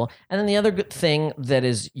that's useful. And then the other good thing that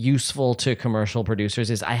is useful to commercial producers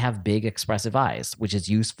is I have big expressive eyes, which is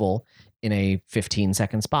useful in a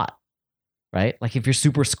 15-second spot, right? Like if you're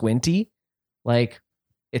super squinty, like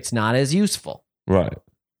it's not as useful. Right.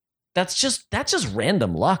 That's just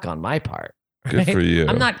random luck on my part. Good right? for you.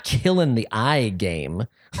 I'm not killing the eye game.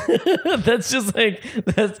 That's just like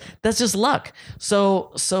that's just luck.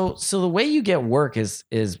 So the way you get work is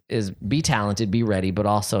be talented, be ready, but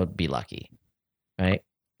also be lucky, right?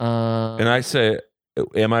 And I say,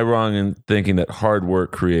 am I wrong in thinking that hard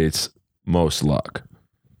work creates most luck?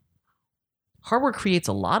 Hard work creates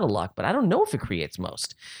a lot of luck, but I don't know if it creates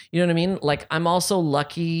most. You know what I mean? Like I'm also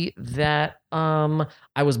lucky that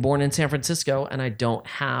I was born in San Francisco and I don't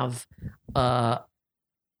have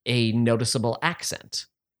a noticeable accent.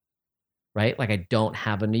 Right? Like I don't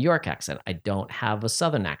have a New York accent. I don't have a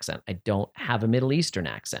Southern accent. I don't have a Middle Eastern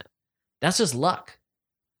accent. That's just luck.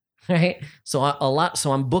 Right? So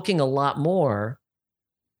I'm booking a lot more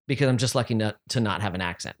because I'm just lucky to not have an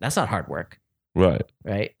accent. That's not hard work. Right.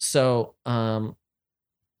 Right. So,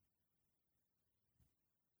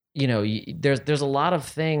 there's a lot of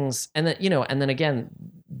things, and then again,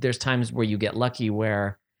 there's times where you get lucky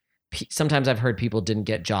where sometimes I've heard people didn't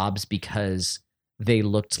get jobs because they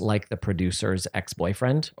looked like the producer's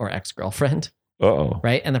ex-boyfriend or ex-girlfriend. Uh-oh.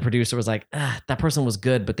 Right. And the producer was like, that person was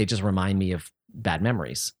good, but they just remind me of bad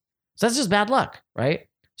memories. So that's just bad luck. Right.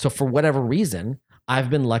 So for whatever reason, I've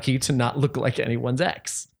been lucky to not look like anyone's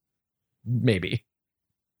ex. Maybe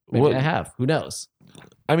I have. Who knows?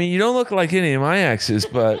 I mean, you don't look like any of my exes,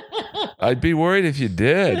 but I'd be worried if you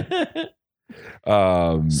did.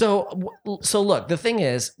 So look, the thing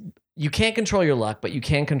is, you can't control your luck, but you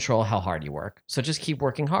can control how hard you work. So just keep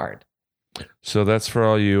working hard. So that's for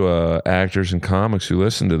all you actors and comics who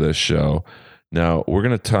listen to this show. Now, we're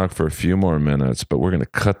going to talk for a few more minutes, but we're going to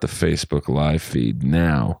cut the Facebook live feed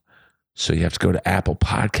now. So you have to go to Apple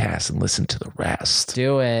Podcasts and listen to the rest.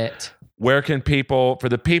 Do it. Where can people, for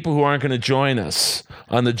the people who aren't going to join us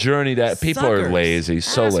on the journey that people are lazy,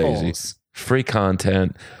 so lazy, free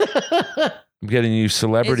content. I'm getting you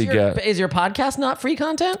celebrity guests. Is your podcast not free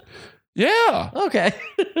content? Yeah. Okay.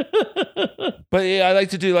 But yeah, I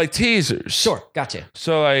like to do like teasers. Sure. Gotcha.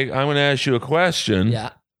 So I'm going to ask you a question.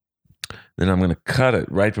 Yeah. Then I'm going to cut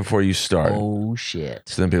it right before you start. Oh, shit.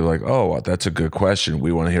 So then people are like, oh, well, that's a good question.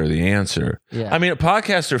 We want to hear the answer. Yeah. I mean,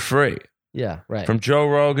 podcasts are free. Yeah, right. From Joe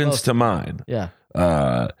Rogan's to mine. Yeah.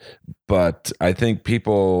 But I think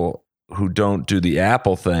people who don't do the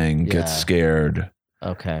Apple thing get scared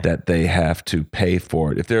that they have to pay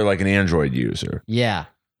for it if they're like an Android user. Yeah.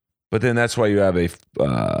 But then that's why you have a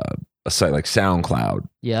site like SoundCloud.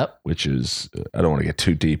 Yep. Which is, I don't want to get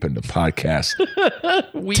too deep into podcast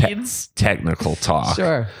weeds, technical talk.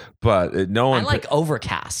 Sure. But no one. I like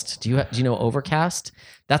Overcast. Do you know Overcast?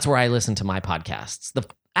 That's where I listen to my podcasts. The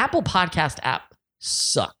Apple Podcast app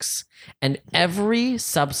sucks, and every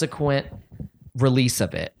subsequent release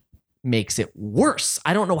of it makes it worse.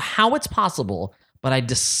 I don't know how it's possible, but I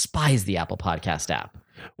despise the Apple Podcast app.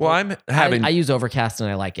 Well, I use Overcast and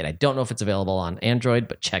I like it. I don't know if it's available on Android,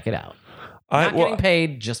 but check it out. Not getting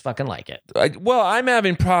paid, just fucking like it. I'm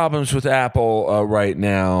having problems with Apple right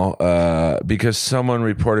now because someone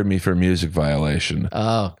reported me for music violation.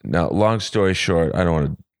 Oh. Now, long story short, I don't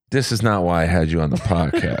want to. This is not why I had you on the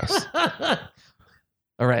podcast.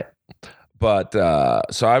 All right. But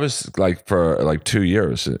so I was like for like 2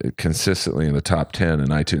 years consistently in the top 10 in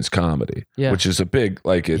iTunes comedy, which is a big,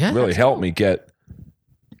 like it really helped me get,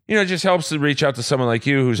 it just helps to reach out to someone like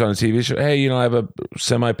you who's on a TV show. Hey, I have a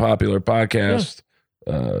semi-popular podcast.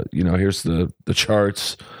 Here's the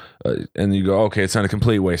charts. And you go, okay, it's not a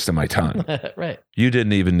complete waste of my time. Right. You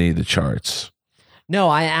didn't even need the charts. No,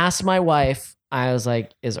 I asked my wife, I was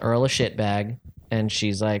like, is Earl a shitbag? And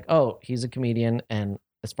she's like, oh, he's a comedian. And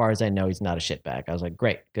as far as I know, he's not a shitbag. I was like,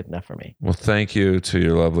 great, good enough for me. Well, thank you to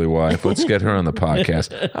your lovely wife. Let's get her on the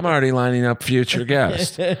podcast. I'm already lining up future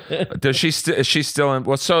guests. Is she still in?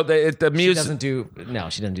 Well, so the music. She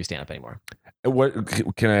doesn't do stand up anymore.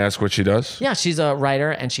 What can I ask what she does? Yeah, she's a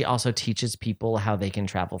writer and she also teaches people how they can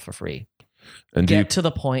travel for free. And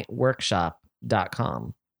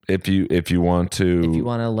GetToThePointWorkshop.com. If you want to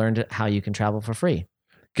learn how you can travel for free.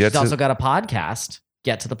 She's also got a podcast,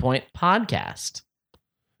 Get to the Point Podcast.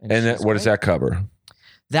 And what does that cover?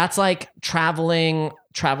 That's like traveling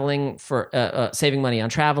for saving money on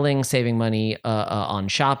traveling, saving money on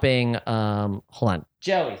shopping. Hold on,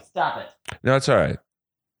 Joey, stop it. No, it's all right.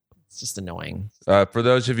 It's just annoying. For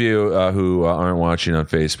those of you who aren't watching on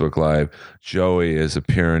Facebook Live, Joey is a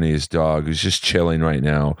Pyrenees dog who's just chilling right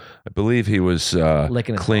now. I believe he was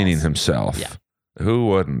cleaning himself. Yeah. Who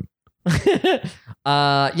wouldn't?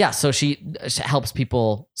 Yeah, so she helps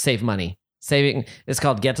people save money. It's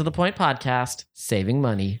called Get to the Point Podcast. Saving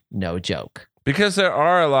money, no joke. Because there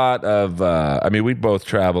are a lot of, I mean, we both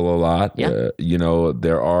travel a lot. Yeah. You know,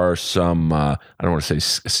 there are some, I don't want to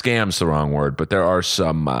say scam's the wrong word, but there are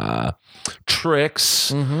some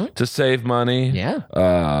tricks Mm-hmm. to save money. Yeah.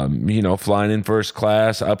 You know, flying in first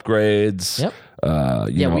class, upgrades. Yep.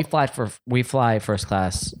 You know, we fly first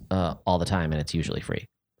class all the time, and it's usually free.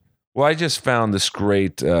 well, I just found this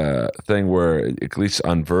great thing where, at least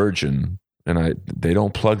on Virgin, and they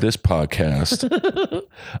don't plug this podcast.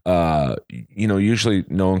 You know, usually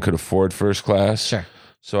no one could afford first class. Sure.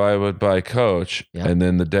 So I would buy coach, Yeah. and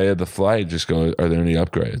then the day of the flight, just go, are there any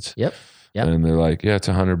upgrades? Yep. Yep. And they're like, yeah, it's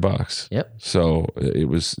 $100. Yep. So it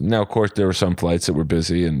was, now of course there were some flights that were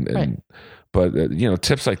busy Right. but you know,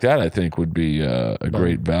 tips like that I think would be a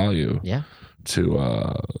great value Yeah.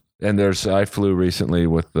 to, and I flew recently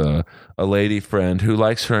with a lady friend who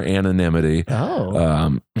likes her anonymity.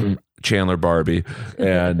 Oh. Chandler Barbie,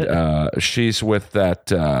 and she's with that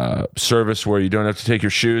service where you don't have to take your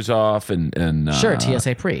shoes off and Sure.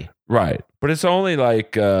 TSA pre. right, but it's only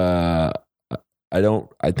like I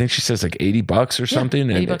think she says like $80 or something.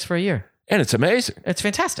 Yeah, and $80 for a year. and it's amazing. It's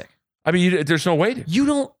fantastic. I mean, there's no waiting. You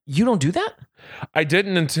don't do that? I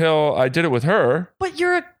didn't until I did it with her. But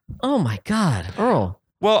oh my God, Earl.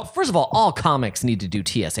 Well, First of all comics need to do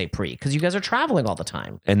TSA pre because you guys are traveling all the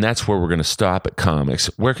time. and that's where we're going to stop at comics.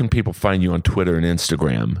 Where can people find you on Twitter and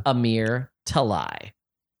Instagram? Amir Talai.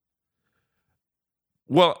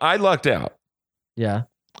 Well, I lucked out Yeah.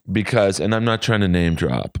 because, and I'm not trying to name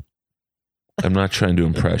drop. I'm not trying to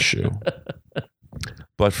impress you.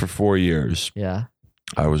 But for 4 years, Yeah.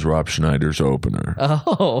 I was Rob Schneider's opener.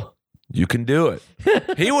 Oh. You can do it.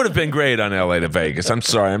 He would have been great on LA to Vegas. I'm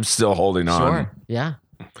sorry. I'm still holding on. Sure. Yeah.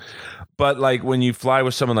 But like when you fly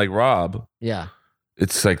with someone like Rob, Yeah.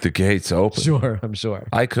 it's like the gates open. Sure. I'm sure.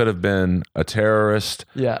 I could have been a terrorist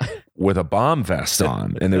Yeah. with a bomb vest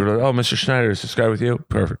on. And they were like, oh, Mr. Schneider, is this guy with you?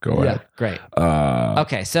 Perfect. Go Yeah. ahead. Great. Uh,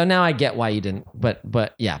 Okay. So now I get why you didn't, but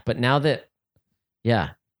yeah, but now that, yeah.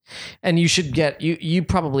 And you should you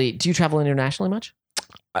probably, do you travel internationally much?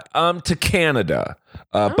 to Canada,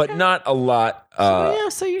 but Okay. not a lot. Yeah.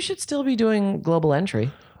 So you should still be doing global entry.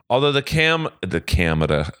 Although the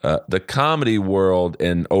comedy world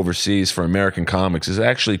and overseas for American comics is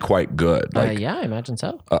actually quite good. Like Yeah, I imagine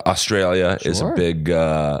so. Australia is a Sure. big,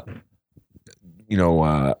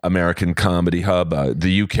 American comedy hub.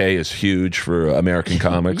 The UK is huge for American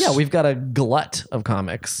comics. Yeah, we've got a glut of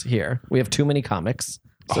comics here. We have too many comics,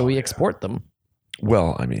 so we export them.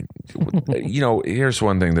 Well, I mean, here's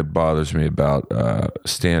one thing that bothers me about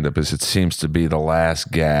stand-up is it seems to be the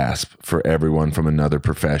last gasp for everyone from another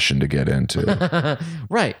profession to get into.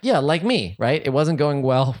 Right. Yeah, like me, right? It wasn't going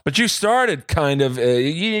well. But you started kind of,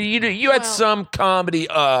 you had some comedy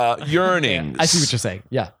yearnings. I see what you're saying.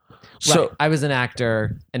 Yeah. So- Right. I was an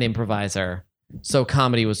actor, an improviser. So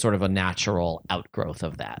comedy was sort of a natural outgrowth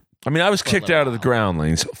of that. I mean, I was kicked little out of the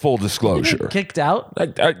Groundlings, full disclosure. Kicked out?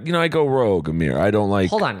 I go rogue, Amir. I don't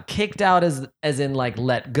like. Hold on. Kicked out as in like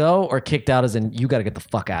let go, or kicked out as in you got to get the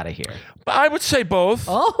fuck out of here? I would say both.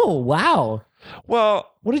 Oh, wow.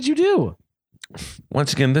 Well, What did you do?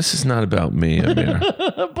 once again, this is not about me, Amir.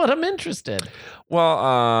 But I'm interested. Well,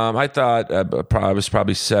 I thought I was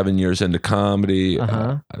probably 7 years into comedy.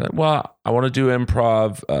 Uh-huh. I thought, well, I want to do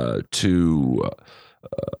improv to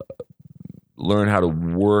learn how to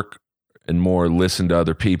work and more listen to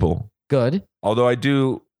other people. Good. Although I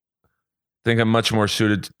do think I'm much more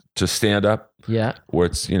suited to stand up, Yeah. where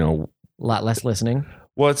it's, A lot less listening.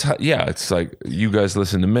 well, it's like you guys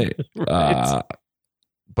listen to me. Right.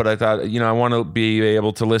 But I thought, I want to be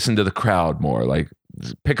able to listen to the crowd more, like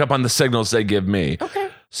pick up on the signals they give me. Okay.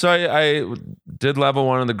 So I did level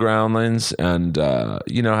 1 of the Groundlings, and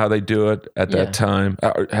you know how they do it at Yeah. that time.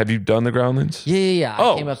 Have you done the Groundlings? Yeah.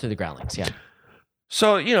 Oh. I came up through the Groundlings. Yeah.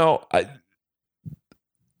 So,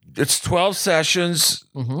 it's 12 sessions.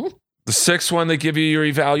 Mm-hmm. The 6th one, they give you your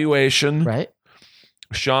evaluation. Right.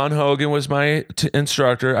 Sean Hogan was my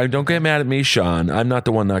instructor. Don't get mad at me, Sean. I'm not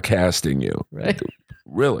the one not casting you. Right.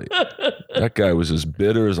 Really. That guy was as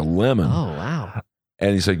bitter as a lemon. Oh, wow.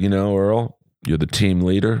 And he's like, Earl, you're the team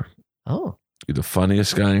leader. Oh. You're the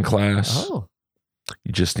funniest guy in class. Oh.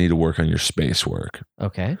 You just need to work on your space work.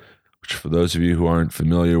 Okay. Which, for those of you who aren't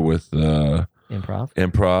familiar with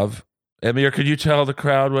Improv. Amir, could you tell the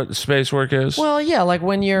crowd what space work is? Well, yeah, like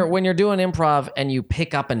when you're doing improv and you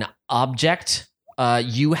pick up an object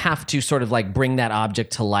you have to sort of like bring that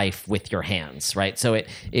object to life with your hands, right? So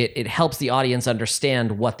it helps the audience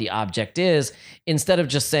understand what the object is instead of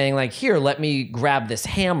just saying like, here, let me grab this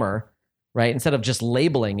hammer, right? Instead of just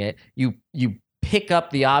labeling it, you pick up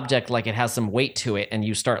the object like it has some weight to it and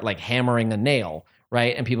you start like hammering a nail,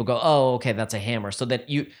 right? And people go, oh, okay, that's a hammer. So that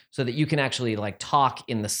you can actually like talk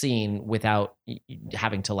in the scene without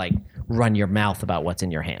having to like run your mouth about what's in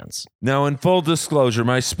your hands. Now, in full disclosure,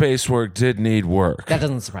 my space work did need work. That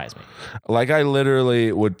doesn't surprise me. Like I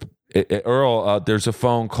literally would, Earl, there's a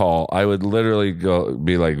phone call. I would literally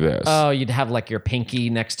be like this. Oh, you'd have like your pinky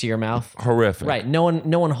next to your mouth. Horrific. Right. No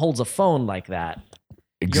one holds a phone like that.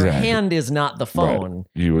 Exactly. Your hand is not the phone.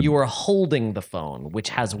 Right. You are holding the phone, which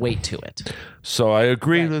has weight to it. So I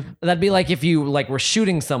agree Right. with. That'd be like if you like were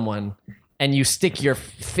shooting someone and you stick your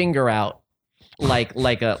finger out like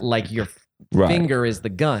your Right. finger is the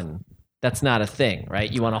gun. That's not a thing,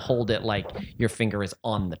 right? You want to hold it like your finger is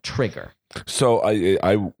on the trigger. So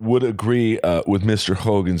I would agree with Mr.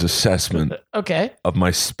 Hogan's assessment Okay. of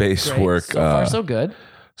my space Great. work. So far, so good.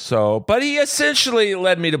 But he essentially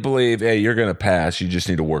led me to believe, hey, you're going to pass. You just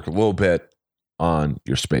need to work a little bit on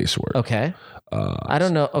your space work. Okay. I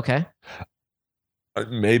don't know. Okay.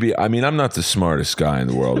 Maybe. I mean, I'm not the smartest guy in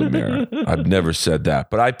the world, Amir. I've never said that,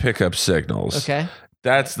 but I pick up signals. Okay.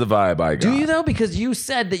 That's the vibe I got. Do you though? Because you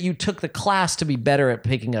said that you took the class to be better at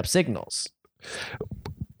picking up signals.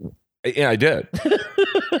 Yeah, I did.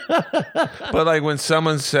 But like when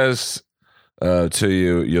someone says to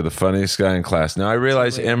you, you're the funniest guy in class. Now I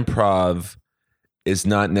realize improv is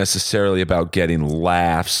not necessarily about getting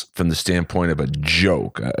laughs from the standpoint of a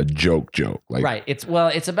joke. Like, Right.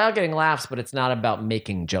 It's about getting laughs, but it's not about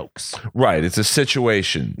making jokes. Right. It's a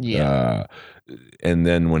situation. Yeah. And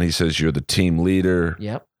then when he says you're the team leader,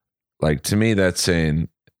 Yep. like to me, that's saying,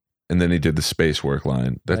 and then he did the space work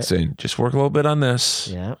line. That's saying, just work a little bit on this.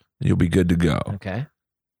 Yep. You'll be good to go. Okay.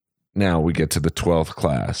 Now we get to the 12th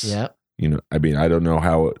class. Yep. You know, I mean, I don't know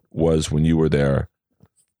how it was when you were there,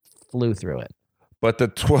 Flew through it. but the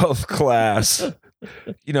 12th class,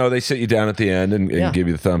 you know, they sit you down at the end and Yeah. give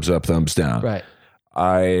you the thumbs up, thumbs down. Right.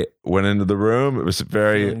 I went into the room. It was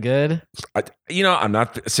very, Feeling good. I'm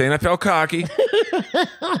not saying I felt cocky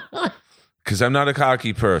because I'm not a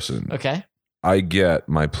cocky person. Okay. I get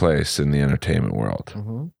my place in the entertainment world.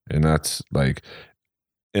 Mm-hmm. And that's like,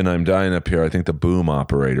 and I'm dying up here. I think the boom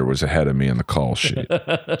operator was ahead of me in the call sheet.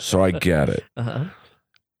 So I get it. Uh-huh.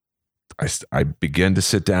 I began to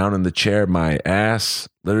sit down in the chair. My ass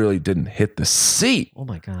literally didn't hit the seat. Oh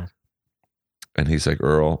my God. And he's like,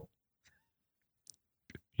 Earl,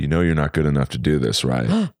 you know you're not good enough to do this, right?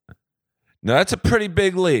 Now that's a pretty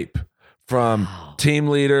big leap from Wow. team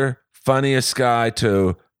leader, funniest guy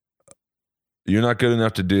to you're not good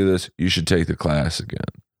enough to do this. You should take the class again.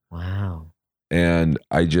 Wow. And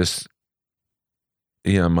I just,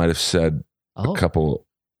 I might have said Oh. a couple.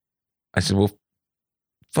 I said, well,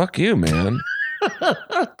 fuck you, man.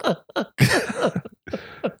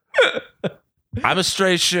 I'm a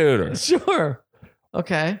straight shooter. Sure.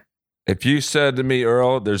 Okay. If you said to me,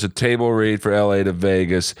 Earl, there's a table read for LA to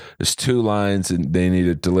Vegas, there's 2 lines and they need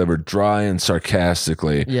it delivered dry and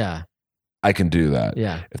sarcastically, Yeah. I can do that.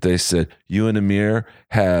 Yeah. If they said, you and Amir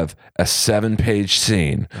have a 7-page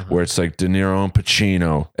scene where it's like De Niro and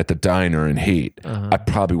Pacino at the diner in Heat, Uh-huh. I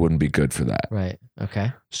probably wouldn't be good for that. Right.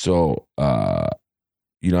 Okay. So, I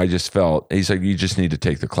just felt, he's like, you just need to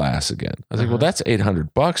take the class again. I was like, well, that's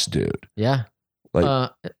 $800, dude. Yeah.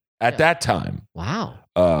 Like at yeah. that time. Wow.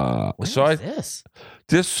 When So was this?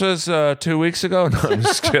 this was 2 weeks ago. No, I'm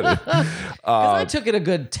just kidding. Because I took it a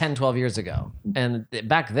good 10, 12 years ago. And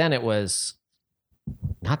back then it was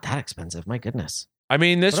not that expensive. My goodness. I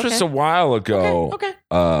mean, this But was okay. a while ago. Okay.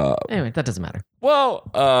 Anyway, that doesn't matter.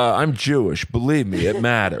 I'm Jewish. Believe me, it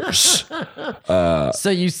matters. So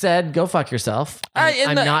you said, go fuck yourself.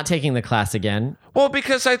 I'm not taking the class again. Well,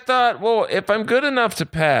 because I thought, well, if I'm good enough to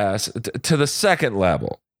pass to the second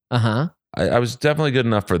level, Uh-huh. I was definitely good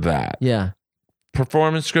enough for that. Yeah.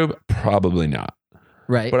 Performance group, probably not.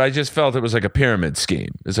 Right. But I just felt it was like a pyramid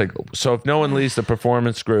scheme. It's like, so if no one leaves the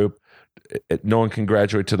performance group, no one can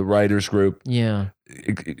graduate to the writers group. Yeah.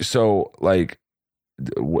 So like,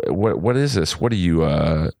 what is this? What are you,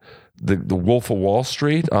 the Wolf of Wall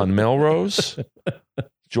Street on Melrose?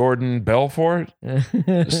 Jordan Belfort?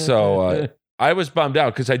 So I was bummed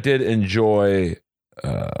out because I did enjoy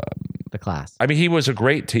the class. I mean, he was a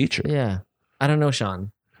great teacher. Yeah. I don't know,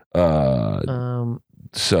 Sean.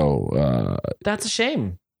 So That's a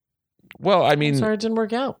shame. well, I I'm mean, sorry it didn't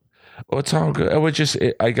work out. Oh, it's all good.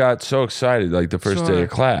 I got so excited like the first day Sure. of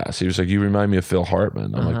class. He was like, "You remind me of Phil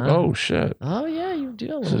Hartman." I'm like, Uh-huh. "Oh shit, Oh yeah, you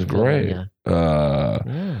do. this is great."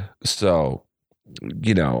 Yeah. So,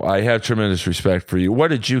 I have tremendous respect for you. What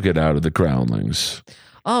did you get out of the Groundlings?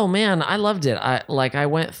 Oh man, I loved it. I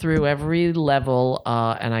went through every level,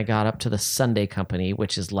 and I got up to the Sunday Company,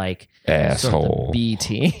 which is like sort of Asshole. the B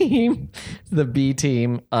team. The B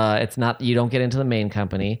team. It's not, you don't get into the main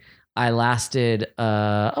company. I lasted.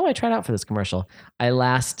 I tried out for this commercial. I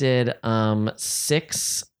lasted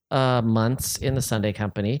 6 months in the Sunday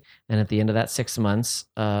Company, and at the end of that 6 months,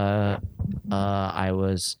 I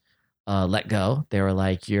was let go. They were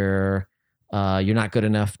like, you're not good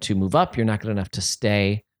enough to move up. You're not good enough to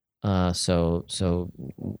stay. So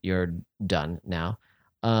you're done now.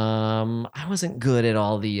 I wasn't good at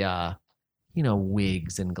all the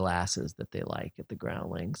wigs and glasses that they like at the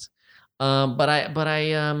Groundlings. But I'm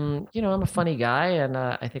a funny guy, and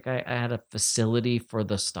I think I had a facility for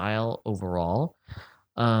the style overall.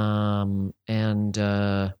 And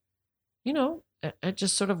I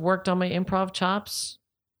just sort of worked on my improv chops,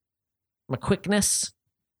 my quickness.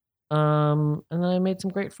 And then I made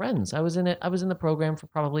some great friends. I was in the program for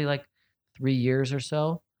probably like 3 years or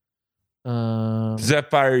so. Does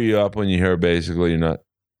that fire you up when you hear basically you're not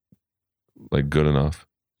like good enough?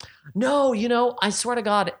 No, I swear to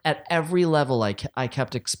God, at every level, I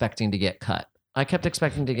kept expecting to get cut. I kept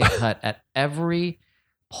expecting to get cut at every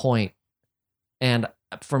point. And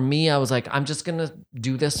for me, I was like, I'm just going to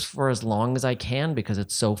do this for as long as I can because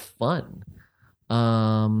it's so fun.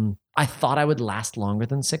 I thought I would last longer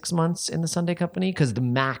than 6 months in the Sunday Company because the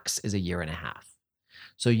max is a year and a half.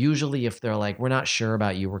 So usually if they're like, we're not sure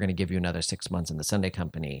about you, we're going to give you another 6 months in the Sunday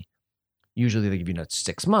Company. Usually they give you another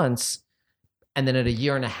 6 months. And then at a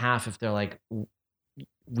year and a half, if they're like,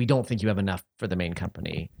 we don't think you have enough for the main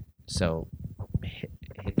company, so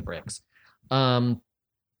hit the bricks. I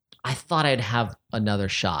thought I'd have another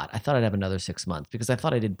shot. I thought I'd have another 6 months because I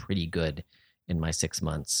thought I did pretty good in my 6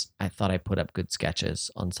 months. I thought I put up good sketches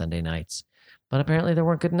on Sunday nights, but apparently they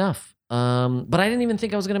weren't good enough. But I didn't even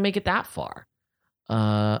think I was going to make it that far.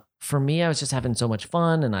 For me, I was just having so much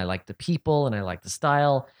fun, and I liked the people, and I liked the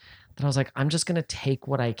style, that I was like, I'm just going to take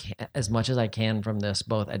what I can, as much as I can from this,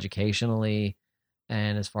 both educationally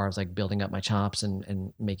and as far as like building up my chops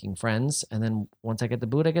and making friends. And then once I get the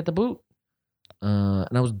boot, I get the boot.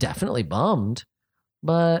 And I was definitely bummed,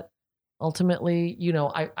 but ultimately,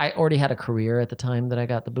 I already had a career at the time that I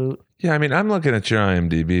got the boot. Yeah, I mean, I'm looking at your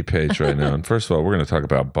IMDb page right now, and first of all, we're going to talk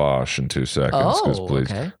about Bosch in 2 seconds. Please,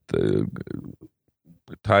 okay.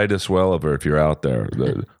 Titus Welliver, if you're out there,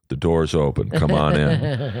 the door's open. Come on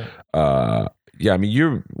in. Yeah, I mean,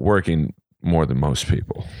 you're working more than most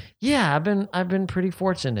people. Yeah, I've been pretty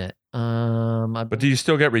fortunate. But do you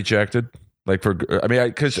still get rejected? Like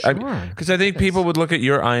because I think people would look at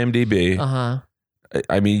your IMDb.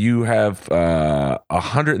 I mean, you have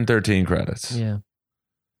 113 credits. Yeah.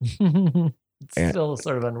 It's still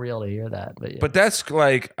sort of unreal to hear that, but yeah. But that's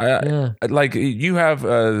like, like you have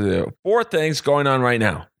 4 things going on right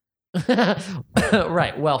now.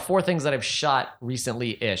 Right. Well, 4 things that I've shot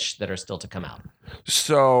recently-ish that are still to come out.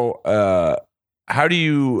 So, how do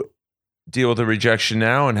you deal with the rejection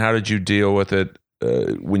now, and how did you deal with it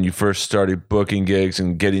when you first started booking gigs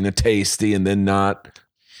and getting a tasty and then not?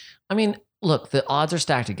 I mean, look, the odds are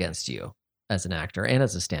stacked against you as an actor and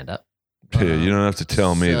as a stand-up. Yeah, you don't have to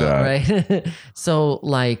tell me that. Right. So,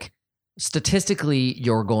 like, statistically,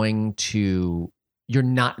 you're not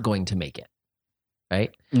going to make it.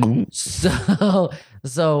 Right. Mm-hmm.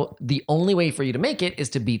 So the only way for you to make it is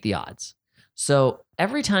to beat the odds. So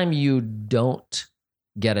every time you don't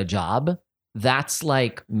get a job, that's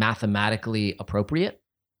like mathematically appropriate.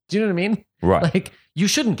 Do you know what I mean? Right. Like, you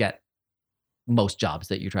shouldn't get most jobs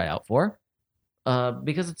that you try out for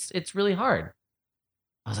because it's really hard.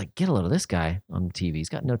 I was like, get a load of this guy on TV. He's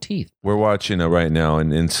got no teeth. We're watching it right now,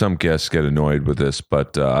 and some guests get annoyed with this,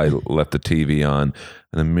 but I left the TV on,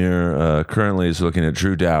 and Amir currently is looking at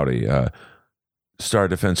Drew Doughty, star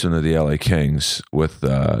defenseman of the LA Kings, with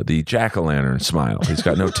the jack-o'-lantern smile. He's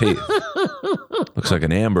got no teeth. Looks like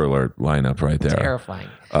an Amber Alert lineup right there. Terrifying.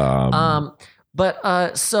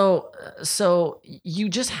 So you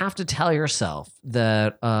just have to tell yourself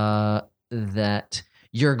that that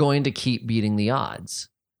you're going to keep beating the odds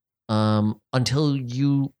until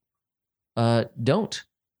you don't.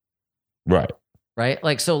 Right.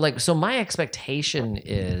 Right. So my expectation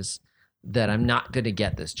is that I'm not going to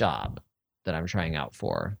get this job that I'm trying out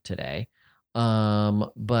for today.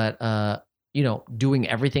 But doing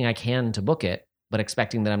everything I can to book it, but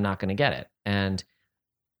expecting that I'm not going to get it,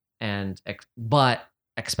 but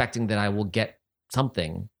expecting that I will get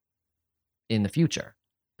something in the future.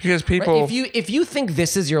 Because Right? people, If you think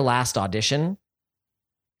this is your last audition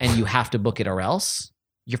and you have to book it or else,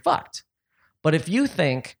 you're fucked. But if you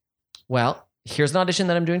think, well, here's an audition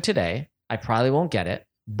that I'm doing today, I probably won't get it,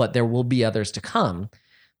 but there will be others to come,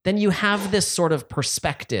 then you have this sort of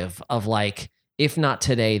perspective of like, if not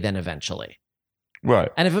today, then eventually. right?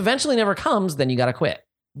 And if eventually never comes, then you got to quit.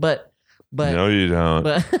 But No, you don't.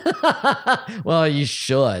 but well, you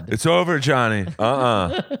should. It's over, Johnny.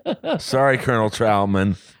 Sorry, Colonel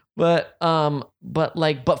Troutman. But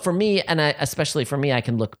for me, and especially for me, I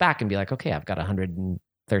can look back and be like, okay, I've got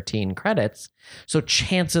 113 credits, so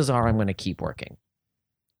chances are I'm going to keep working,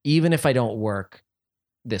 even if I don't work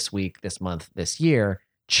this week, this month, this year.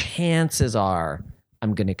 Chances are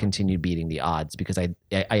I'm going to continue beating the odds because I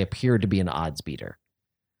appear to be an odds beater.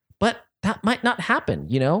 But that might not happen.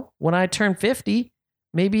 You know, when I turn 50,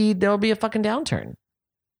 maybe there'll be a fucking downturn.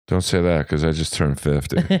 Don't say that because I just turned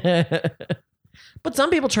 50. But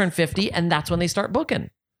some people turn 50 and that's when they start booking.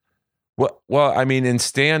 Well, I mean, in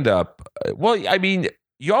stand up, I mean,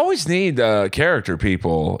 you always need character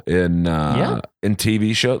people in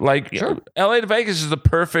TV shows. Like, Sure. LA to Vegas is the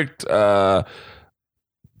perfect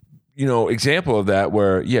example of that,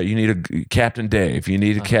 where you need a Captain Dave. You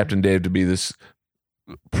need a Captain Dave to be this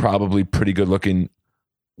probably pretty good looking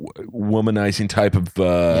womanizing type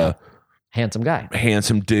of handsome guy,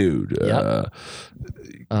 handsome dude. Yep.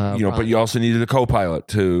 But you also needed a co-pilot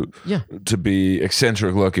to be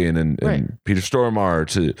eccentric looking, and Right. Peter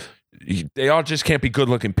Stormare they all just can't be good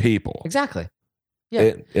looking people. Exactly.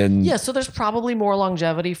 Yeah. And So there's probably more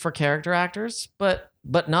longevity for character actors, but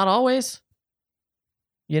not always.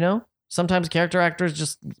 You know, sometimes character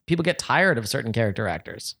actors people get tired of certain character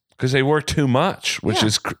actors. because they work too much, which Yeah.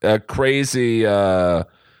 is a crazy,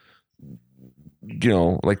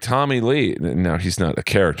 like Tommy Lee. Now, he's not a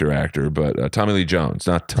character actor, but Tommy Lee Jones,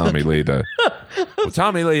 not Tommy Lee. Well,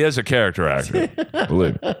 Tommy Lee is a character actor.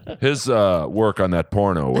 Believe me. His work on that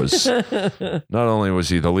porno was, not only was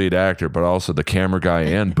he the lead actor, but also the camera guy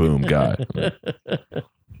and boom guy.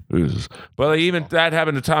 But even that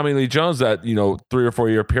happened to Tommy Lee Jones, that 3 or 4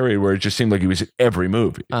 year period where it just seemed like he was in every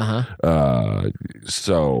movie.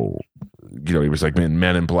 So he was like in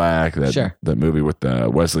Men in Black, that movie with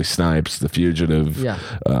Wesley Snipes, The Fugitive. Yeah.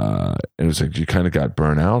 And it was like you kind of got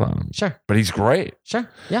burnt out on him. Sure. But he's great. Sure.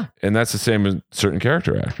 Yeah. And that's the same with certain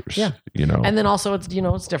character actors. Yeah. And then also it's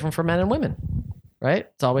it's different for men and women, right?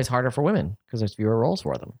 It's always harder for women because there's fewer roles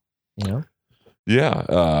for them.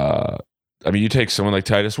 Yeah. I mean, you take someone like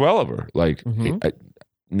Titus Welliver. Like,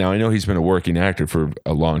 now I know he's been a working actor for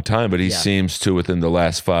a long time, but he seems to, within the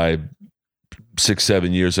last 5, 6,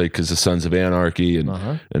 7 years, like, because the Sons of Anarchy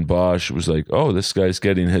and Bosch was like, oh, this guy's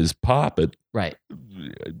getting his pop at. Right.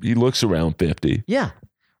 He looks around 50. Yeah.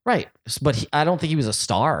 Right. But I don't think he was a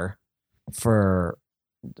star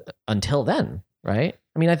until then. Right.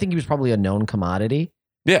 I mean, I think he was probably a known commodity.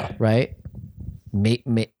 Yeah. Right.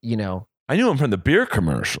 I knew him from the beer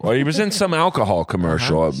commercial. Or he was in some alcohol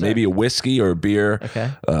commercial, maybe a whiskey or a beer. Okay.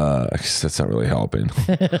 I guess that's not really helping.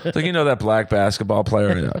 It's like, that black basketball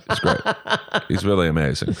player? Yeah, he's great. He's really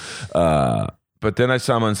amazing. But then I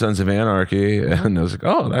saw him on Sons of Anarchy, and I was like,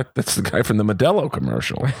 oh, that's the guy from the Modelo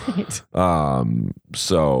commercial. Right.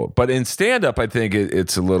 But in stand-up, I think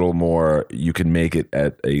it's a little more, you can make it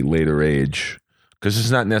at a later age, because it's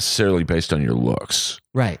not necessarily based on your looks.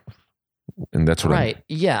 Right. And that's what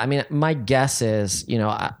Yeah. I mean, my guess is,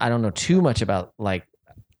 I don't know too much about like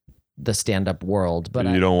the stand-up world, but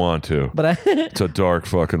you don't want to. But it's a dark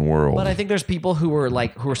fucking world. But I think there's people who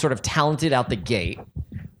are sort of talented out the gate,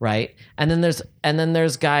 right? And then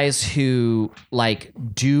there's guys who like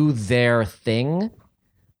do their thing,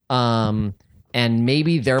 and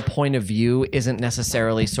maybe their point of view isn't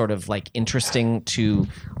necessarily sort of like interesting to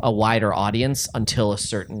a wider audience until a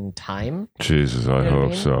certain time. Jesus, I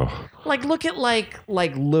hope so. Like, look at like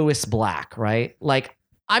Lewis Black, right? Like,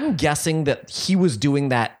 I'm guessing that he was doing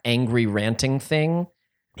that angry ranting thing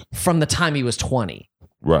from the time he was 20.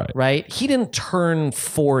 Right. Right? He didn't turn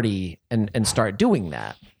 40 and start doing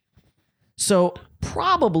that. So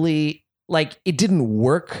probably like it didn't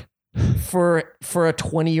work for a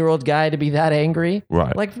 20-year-old guy to be that angry.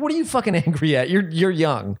 Right. Like, what are you fucking angry at? You're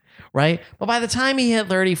young, right? But by the time he hit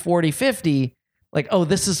 30, 40, 50, like, oh,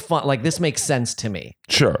 this is fun. Like, this makes sense to me.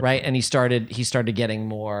 Sure. Right. And he started getting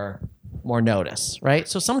more notice. Right.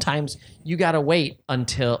 So sometimes you got to wait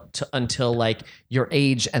until like your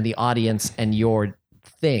age and the audience and your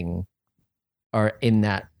thing are in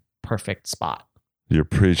that perfect spot. You're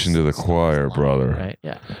preaching to the choir, brother. Right.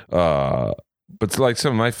 Yeah. But like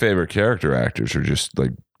some of my favorite character actors are just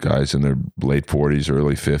like guys in their late 40s,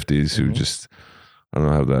 early 50s who just I don't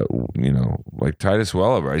know how that, like Titus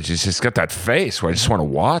Welliver. He's just got that face where I just want to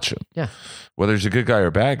watch him. Yeah. Whether he's a good guy or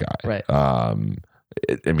a bad guy. Right.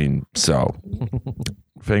 So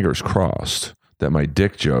fingers crossed that my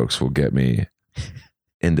dick jokes will get me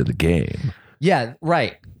into the game. Yeah,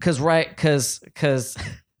 right. Because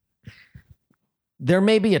there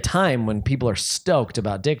may be a time when people are stoked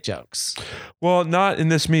about dick jokes. Well, not in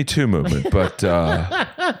this Me Too movement, but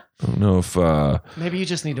I don't know if... maybe you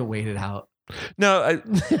just need to wait it out. No,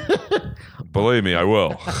 believe me, I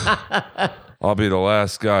will. I'll be the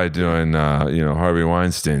last guy doing, Harvey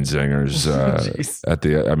Weinstein zingers at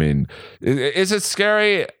the... I mean, is it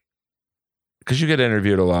scary? Because you get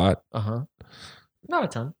interviewed a lot. Uh-huh. Not a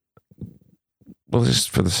ton. Well,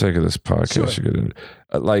 just for the sake of this podcast, Sure. you get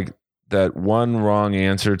like that one wrong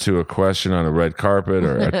answer to a question on a red carpet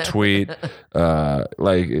or a tweet.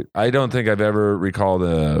 I don't think I've ever recalled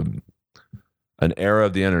an era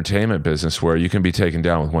of the entertainment business where you can be taken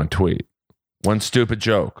down with one tweet, one stupid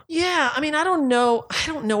joke. Yeah, I mean, I don't know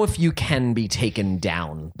if you can be taken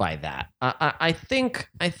down by that. I think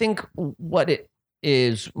what it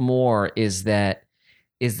is more is that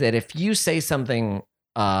if you say something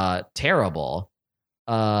terrible,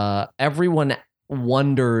 everyone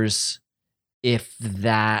wonders if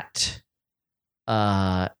that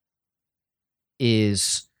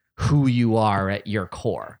is who you are at your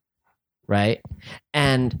core, right?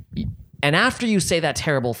 And after you say that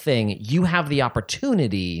terrible thing, you have the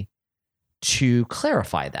opportunity to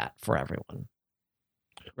clarify that for everyone.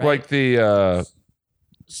 Right? Like the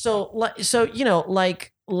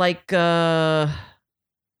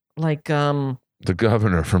the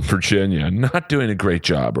governor from Virginia, not doing a great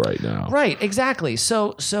job right now. Right, exactly.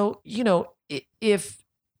 So if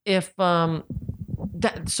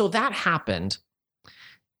that happened,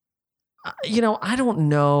 I don't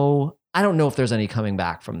know if there's any coming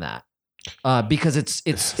back from that. Because it's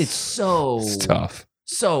so It's tough.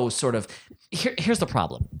 So sort of here's the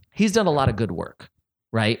problem. He's done a lot of good work,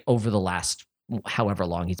 right, over the last however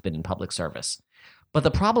long he's been in public service. But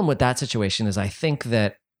the problem with that situation is I think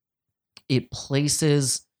that it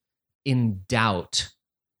places in doubt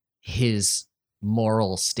his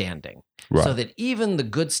moral standing. Right. So that even the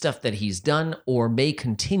good stuff that he's done or may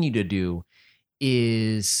continue to do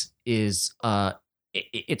is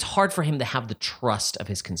it's hard for him to have the trust of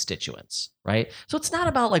his constituents, right? So it's not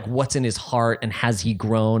about like what's in his heart and has he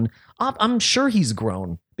grown. I'm sure he's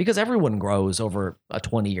grown because everyone grows over a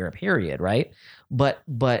 20-year period, right? But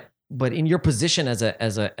in your position as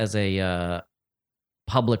a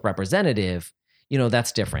public representative,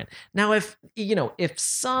 that's different. Now, if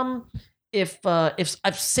I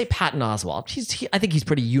say Patton Oswalt, I think he's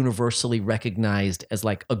pretty universally recognized as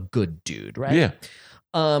like a good dude, right? Yeah.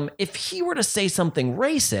 If he were to say something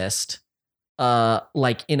racist,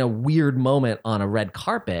 like in a weird moment on a red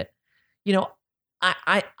carpet,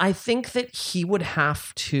 I think that he would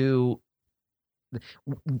have to.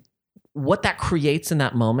 What that creates in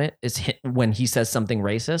that moment is when he says something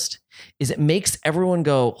racist, is it makes everyone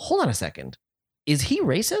go, hold on a second, is he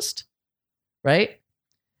racist? Right?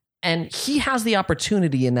 And he has the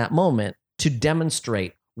opportunity in that moment to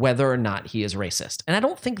demonstrate whether or not he is racist. And I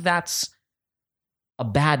don't think that's a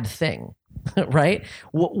bad thing, right?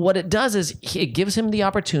 What it does is it gives him the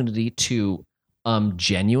opportunity to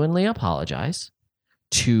genuinely apologize,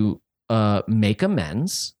 to make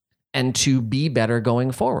amends, and to be better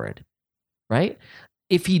going forward, right?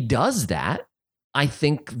 If he does that, I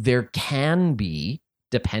think there can be,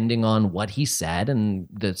 depending on what he said and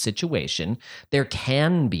the situation, there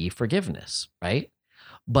can be forgiveness, right?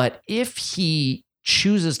 But if he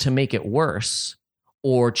chooses to make it worse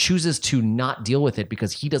or chooses to not deal with it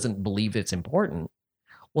because he doesn't believe it's important,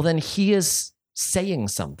 well, then he is saying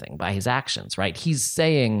something by his actions, right? He's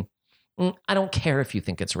saying, I don't care if you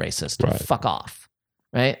think it's racist, Right. Fuck off,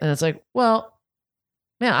 right? And it's like, well,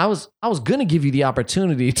 man, I was going to give you the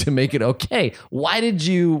opportunity to make it okay. Why did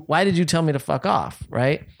you tell me to fuck off,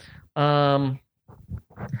 right? So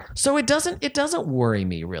it doesn't worry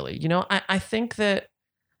me really. I think that,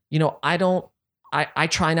 I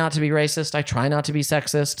try not to be racist. I try not to be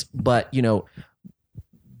sexist, but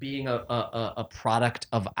being a product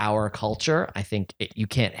of our culture, I think you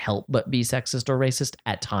can't help but be sexist or racist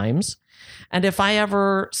at times. And if I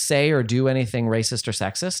ever say or do anything racist or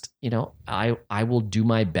sexist, I will do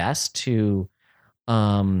my best to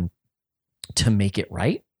make it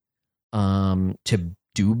right, to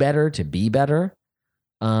do better, to be better.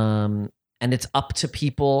 And it's up to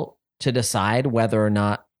people to decide whether or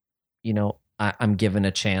not, I'm given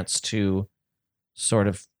a chance to sort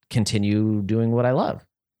of continue doing what I love.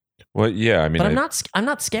 Well, yeah, I mean, But I'm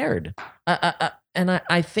not scared. And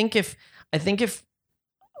I think if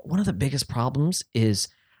one of the biggest problems is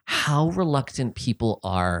how reluctant people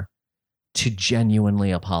are to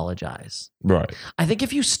genuinely apologize. Right. I think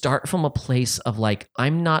if you start from a place of like,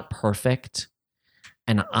 I'm not perfect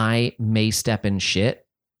and I may step in shit,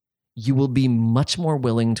 you will be much more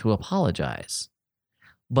willing to apologize.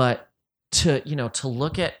 But to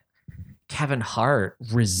look at Kevin Hart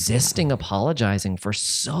resisting apologizing for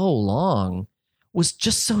so long was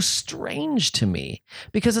just so strange to me,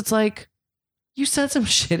 because it's like, you said some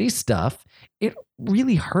shitty stuff. It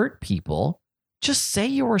really hurt people. Just say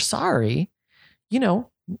you were sorry,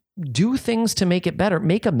 do things to make it better,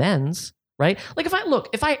 make amends, right? Like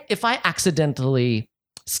if I accidentally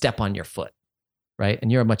step on your foot, right?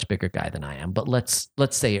 And you're a much bigger guy than I am, but let's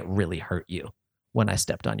say it really hurt you when I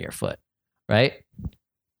stepped on your foot, right?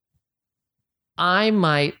 I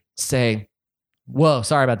might say, whoa,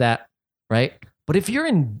 sorry about that, right? But if you're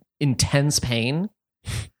in intense pain,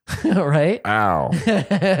 right? Ow.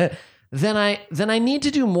 then I need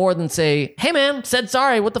to do more than say, hey man, said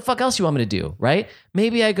sorry, what the fuck else you want me to do, right?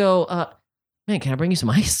 Maybe I go, man, can I bring you some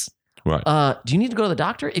ice? Right. Do you need to go to the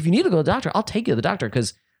doctor? If you need to go to the doctor, I'll take you to the doctor,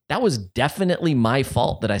 because that was definitely my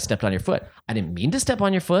fault that I stepped on your foot. I didn't mean to step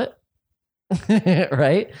on your foot,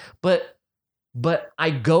 right? But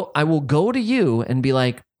I will go to you and be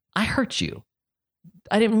like, I hurt you.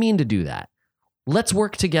 I didn't mean to do that. Let's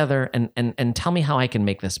work together and tell me how I can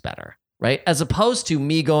make this better, right? As opposed to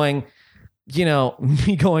me going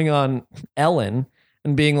on Ellen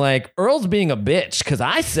and being like, Earl's being a bitch because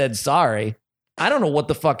I said sorry. I don't know what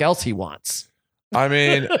the fuck else he wants. I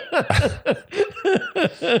mean,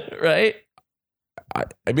 right?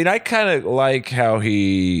 I mean, I kind of like how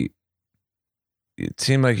it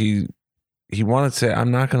seemed like he wanted to say, I'm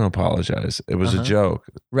not going to apologize. It was a joke.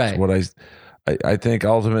 Right. What I think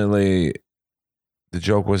ultimately the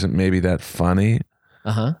joke wasn't maybe that funny.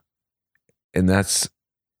 Uh-huh. And that's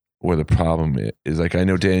where the problem is. Like, I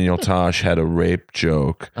know Daniel Tosh had a rape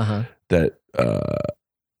joke that,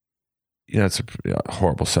 it's a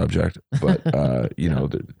horrible subject, but,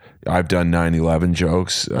 I've done 9/11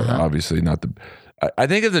 jokes. Obviously not I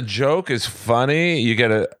think if the joke is funny, you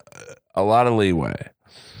get a lot of leeway.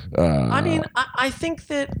 I think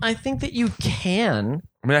that you can.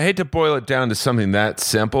 I mean, I hate to boil it down to something that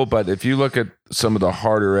simple, but if you look at some of the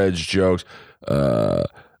harder edge jokes, I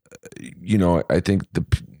think that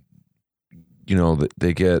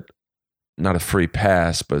they get not a free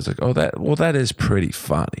pass, but it's like, that is pretty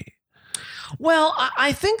funny. Well,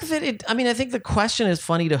 I think that I think the question is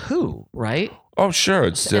funny to who, right? Oh, sure,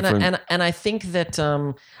 it's different. And I think that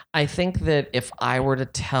if I were to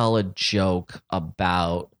tell a joke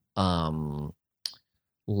about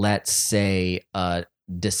let's say a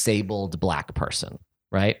disabled black person,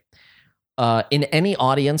 right? In any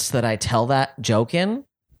audience that I tell that joke in,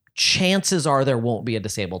 chances are there won't be a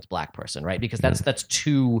disabled black person, right? Because that's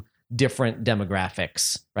two different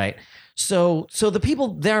demographics, right? So the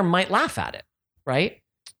people there might laugh at it, right?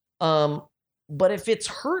 But if it's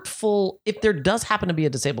hurtful, if there does happen to be a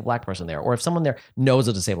disabled black person there, or if someone there knows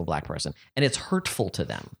a disabled black person and it's hurtful to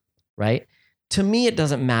them, right? To me, it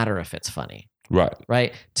doesn't matter if it's funny. Right.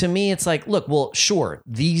 Right. To me, it's like, look, well, sure,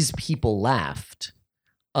 these people laughed,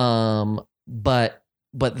 but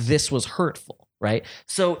this was hurtful, right?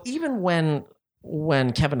 So even when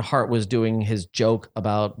Kevin Hart was doing his joke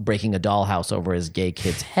about breaking a dollhouse over his gay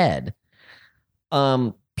kid's head,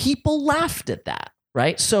 people laughed at that,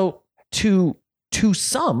 right? So to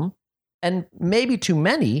some, and maybe to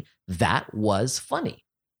many, that was funny,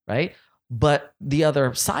 right? But the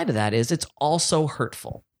other side of that is it's also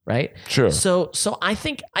hurtful, right? Sure. So I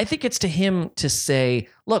think it's to him to say,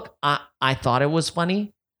 look, I thought it was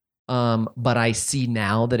funny, but I see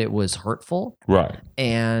now that it was hurtful, right?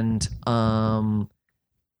 And I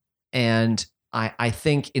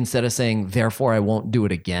think instead of saying therefore I won't do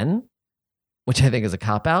it again, which I think is a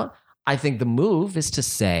cop out, I think the move is to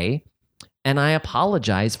say, and I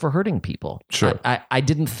apologize for hurting people. Sure. I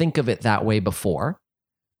didn't think of it that way before.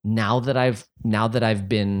 Now that I've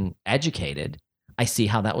been educated, I see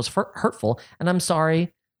how that was hurtful, and I'm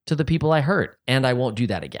sorry to the people I hurt, and I won't do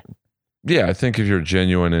that again. Yeah, I think if you're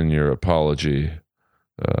genuine in your apology,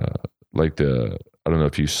 I don't know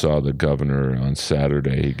if you saw the governor on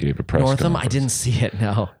Saturday, he gave a press Northam, conference. I didn't see it,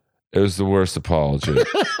 no. It was the worst apology.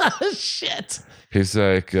 Shit. He's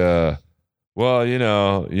like, well, you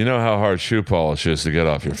know how hard shoe polish is to get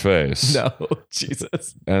off your face. No,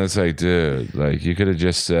 Jesus. And it's like, dude, like you could have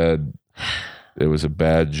just said it was a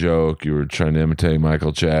bad joke. You were trying to imitate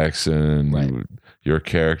Michael Jackson. Right. You're a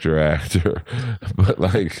character actor. But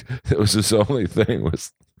like, it was his only thing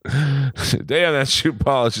was, damn, that shoe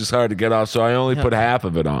polish is hard to get off. So I only put half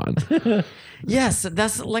of it on. Yes,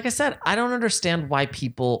 that's like I said, I don't understand why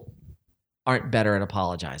people aren't better at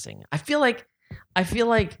apologizing. I feel like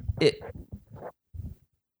it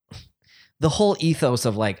the whole ethos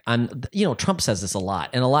of like Trump says this a lot,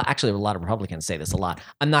 and a lot of Republicans say this a lot.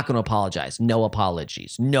 I'm not going to apologize. No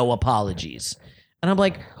apologies. No apologies. And I'm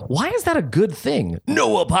like, why is that a good thing?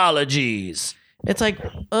 No apologies. It's like,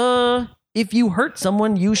 if you hurt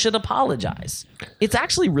someone, you should apologize. It's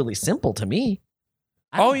actually really simple to me.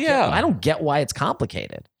 I don't get why it's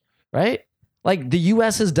complicated, right? Like the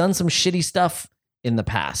US has done some shitty stuff in the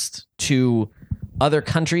past to other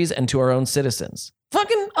countries and to our own citizens.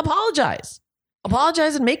 Fucking apologize.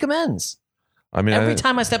 Apologize and make amends. I mean, every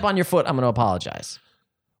time I step on your foot, I'm going to apologize.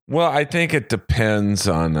 Well, I think it depends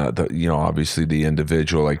on obviously the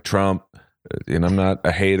individual. Like Trump, and I'm not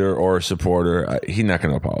a hater or a supporter. He's not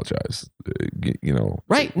going to apologize.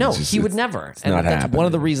 Right? No, he would never. And not that's happening. one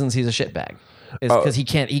of the reasons he's a shitbag. Is because he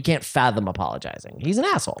can't fathom apologizing. He's an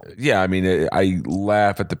asshole. Yeah, I mean, I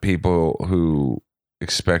laugh at the people who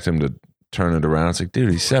expect him to turn it around. It's like,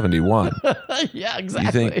 dude, he's 71. Yeah,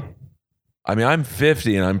 exactly. I'm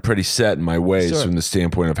 50 and I'm pretty set in my ways from the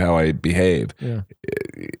standpoint of how I behave. Yeah.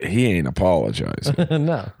 He ain't apologizing.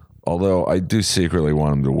 No. Although I do secretly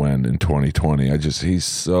want him to win in 2020.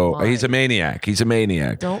 He's a maniac. He's a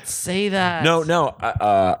maniac. Don't say that.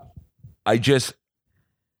 No.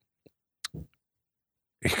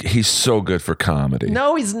 He's so good for comedy.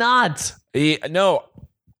 No, he's not. He's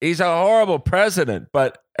a horrible president,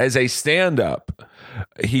 but as a stand-up,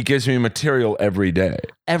 he gives me material every day.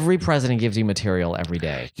 Every president gives you material every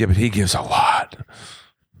day. Yeah, but he gives a lot.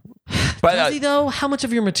 But does he though? How much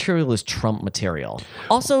of your material is Trump material?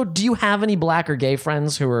 Also, do you have any black or gay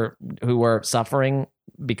friends who are suffering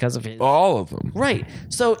because of his? All of them. Right.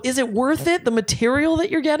 So is it worth it, the material that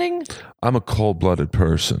you're getting? I'm a cold-blooded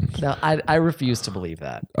person. No, I refuse to believe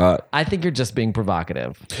that. I think you're just being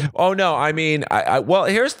provocative. Oh, no. I mean, well,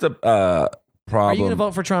 here's the problem. Are you going to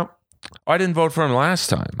vote for Trump? I didn't vote for him last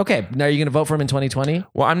time. Okay. Now, are you going to vote for him in 2020?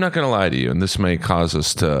 Well, I'm not going to lie to you, and this may cause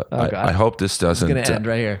us to... I hope this doesn't... It's going to end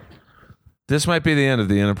right here. This might be the end of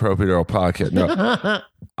the Inappropriate Earl podcast. No.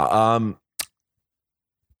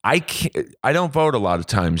 I don't vote a lot of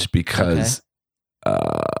times because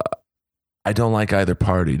I don't like either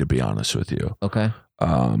party, to be honest with you. Okay.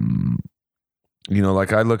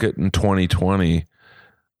 Like I look at in 2020,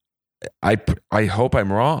 I hope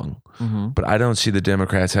I'm wrong, but I don't see the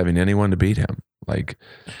Democrats having anyone to beat him. Like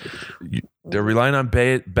they're relying on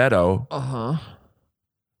Beto,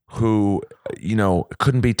 who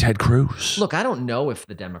couldn't beat Ted Cruz. Look, I don't know if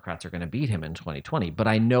the Democrats are going to beat him in 2020, but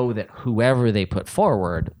I know that whoever they put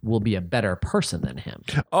forward will be a better person than him.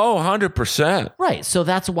 Oh, 100%. Right. So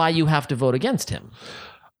that's why you have to vote against him.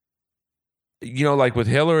 Like with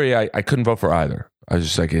Hillary, I couldn't vote for either. I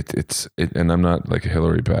was just like, and I'm not like a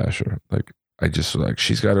Hillary basher. Like, I just like,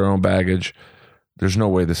 she's got her own baggage. There's no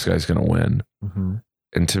way this guy's going to win. Mm-hmm.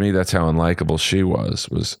 And to me, that's how unlikable she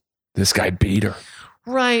was this guy beat her.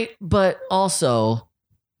 Right. But also,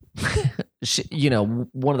 she,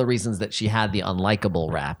 one of the reasons that she had the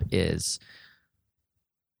unlikable rap is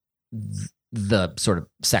the sort of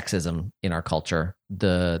sexism in our culture,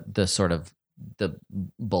 the sort of the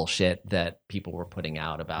bullshit that people were putting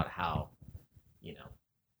out about how,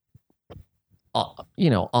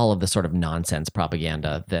 all of the sort of nonsense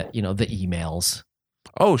propaganda that, the emails.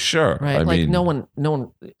 Oh, sure. Right. I mean, no one,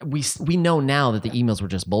 we know now that the emails were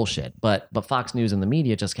just bullshit, but Fox News and the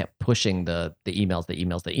media just kept pushing the emails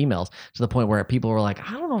to the point where people were like,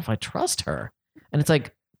 I don't know if I trust her. And it's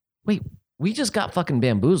like, wait, we just got fucking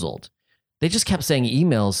bamboozled. They just kept saying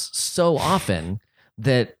emails so often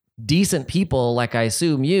that decent people, like I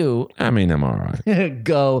assume you, I'm all right.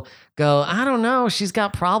 go, I don't know. She's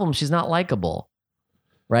got problems. She's not likable.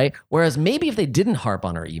 Right. Whereas maybe if they didn't harp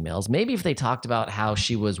on her emails, maybe if they talked about how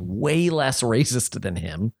she was way less racist than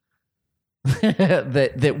him,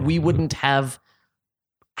 that we wouldn't have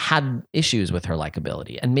had issues with her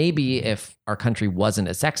likability. And maybe if our country wasn't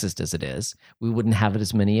as sexist as it is, we wouldn't have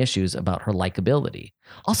as many issues about her likability.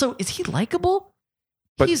 Also, is he likable?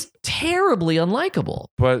 But he's terribly unlikable.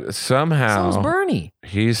 But somehow, so is Bernie.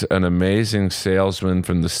 He's an amazing salesman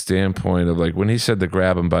from the standpoint of like when he said to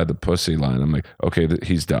grab him by the pussy line, I'm like, okay,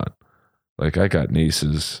 he's done. Like I got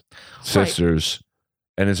nieces, sisters,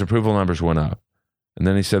 and his approval numbers went up. And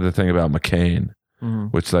then he said the thing about McCain,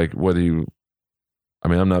 which like I'm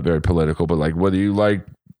not very political, but like whether you like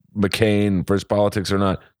McCain versus politics or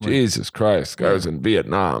not, Jesus Christ, guy was in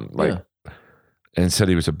Vietnam. Like. And said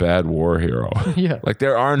he was a bad war hero. Yeah. Like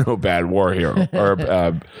there are no bad war hero or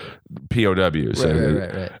POWs.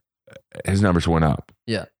 Right. his numbers went up.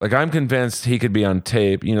 Yeah. Like, I'm convinced he could be on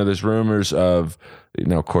tape. You know, there's rumors of,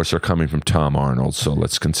 of course, they're coming from Tom Arnold, so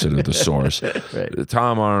let's consider the source. Right.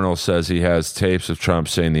 Tom Arnold says he has tapes of Trump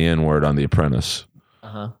saying the N-word on The Apprentice.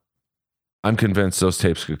 I'm convinced those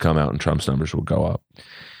tapes could come out and Trump's numbers will go up.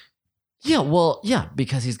 Yeah, well, yeah,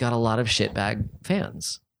 because he's got a lot of shitbag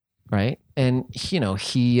fans, right? And he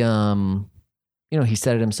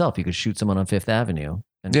said it himself. He could shoot someone on Fifth Avenue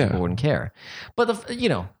and people wouldn't care. But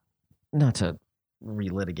not to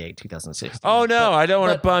relitigate 2016. Oh no, I don't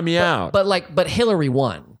want to bum you out. But Hillary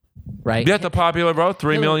won, right? You got the popular vote,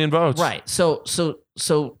 3 million votes, right? So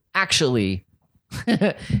actually,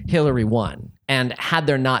 Hillary won. And had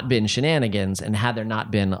there not been shenanigans, and had there not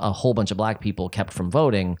been a whole bunch of black people kept from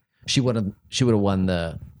voting, she would have won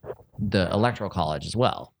the electoral college as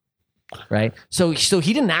well, right? So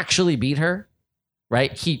he didn't actually beat her,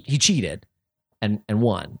 right? He cheated and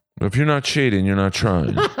won. If you're not cheating, you're not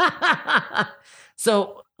trying.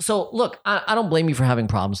 So look, I don't blame you for having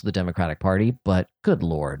problems with the Democratic Party, but good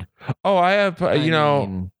Lord. Oh, I have.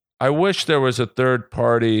 I wish there was a third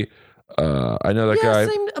party. I know that guy.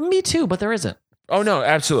 Me too, but there isn't. Oh no,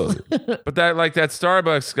 absolutely. But that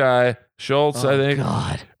Starbucks guy, Schultz, I think.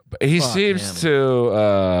 God. He seems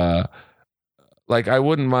to I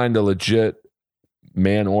wouldn't mind a legit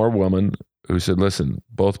man or woman who said, listen,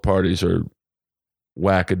 both parties are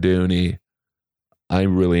wackadoony. I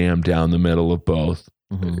really am down the middle of both.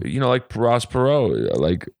 Mm-hmm. Like Ross Perot,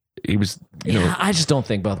 like he was, I just don't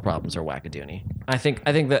think both problems are wackadoony. I think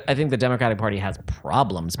the Democratic Party has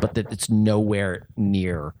problems, but that it's nowhere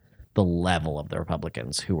near the level of the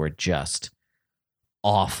Republicans, who are just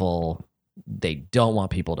awful. They don't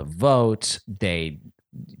want people to vote. They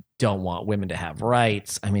don't want women to have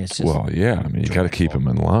rights. I mean, it's just you got to keep them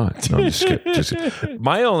in line. No, I'm just kidding.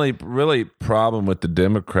 My only really problem with the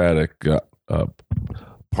Democratic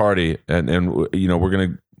Party, and we're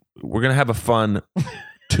gonna have a fun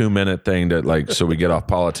 2-minute thing that so we get off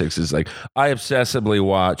politics, is I obsessively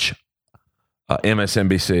watch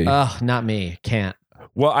MSNBC. Oh, not me. Can't.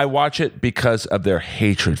 Well, I watch it because of their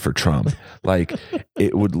hatred for Trump.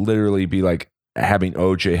 It would literally be like having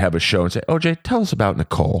OJ have a show and say, OJ, tell us about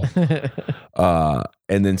Nicole. And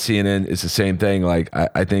then CNN is the same thing.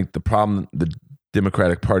 I think the problem the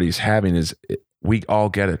Democratic Party is having is we all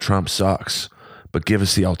get it. Trump sucks, but give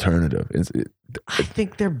us the alternative. I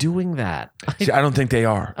think they're doing that. See, I don't think they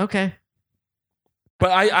are. Okay.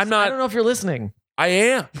 But I'm not. I don't know if you're listening. I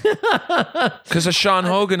am, because of Sean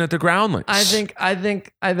Hogan at the Groundlings. I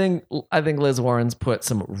think Liz Warren's put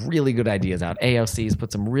some really good ideas out. AOC's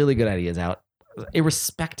put some really good ideas out,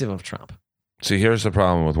 irrespective of Trump. See, here's the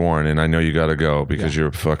problem with Warren, and I know you got to go because you're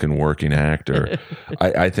a fucking working actor.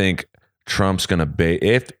 I think Trump's going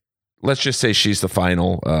to let's just say she's the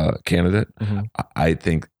final candidate. Mm-hmm. I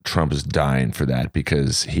think Trump is dying for that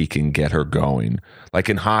because he can get her going. Like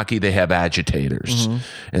in hockey, they have agitators, mm-hmm.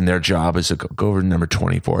 and their job is to go over to number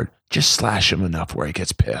 24. Just slash him enough where he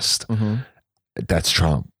gets pissed. Mm-hmm. That's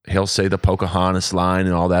Trump. He'll say the Pocahontas line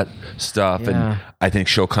and all that stuff, and I think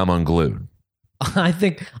she'll come unglued. I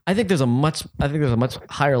think there's a much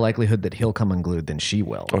higher likelihood that he'll come unglued than she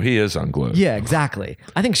will. Oh, he is unglued. Yeah, exactly.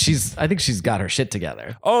 I think she's got her shit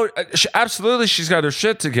together. Oh, absolutely, she's got her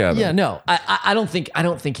shit together. Yeah, no, I don't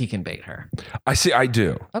think he can bait her. I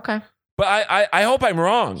do. Okay, but I hope I'm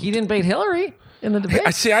wrong. He didn't bait Hillary in the debate.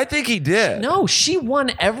 I think he did. No, she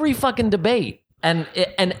won every fucking debate, and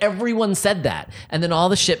everyone said that, and then all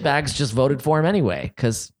the shitbags just voted for him anyway,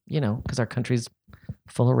 because our country's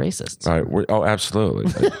full of racists. All right.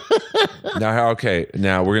 Absolutely.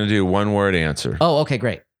 Now we're going to do one word answer. Oh, okay,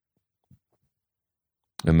 great.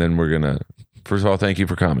 And then we're going to, first of all, thank you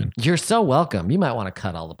for coming. You're so welcome. You might want to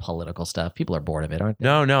cut all the political stuff. People are bored of it, aren't they?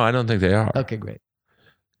 No, I don't think they are. Okay, great.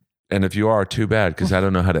 And if you are, too bad, because I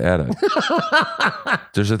don't know how to edit.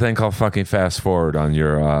 There's a thing called fucking fast forward on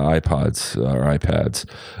your iPods or iPads.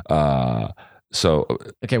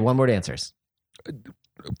 Okay, one word answers.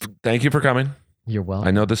 Thank you for coming. You're welcome.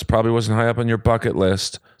 I know this probably wasn't high up on your bucket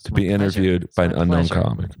list to be interviewed by an unknown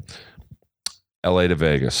comic. LA to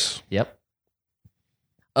Vegas. Yep.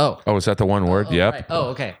 Oh, is that the one word? Yep. Right. Oh,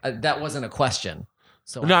 okay. That wasn't a question.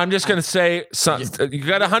 So no, I'm just going to say you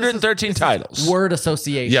got 113 titles. Word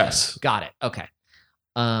association. Yes. Got it. Okay.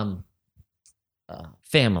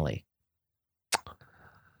 Family.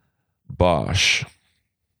 Bosch.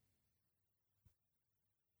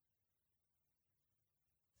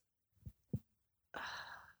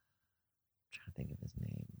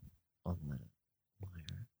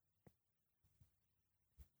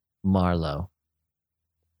 Marlowe.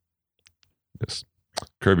 Yes.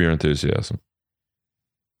 Curb Your Enthusiasm.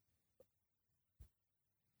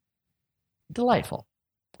 Delightful.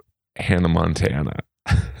 Hannah Montana.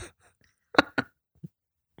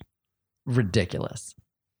 Ridiculous.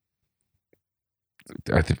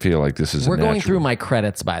 I feel like this is We're a going natural- through my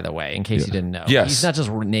credits, by the way, in case you didn't know. Yes. He's not just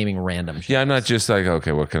naming random shit. Yeah, I'm not just like,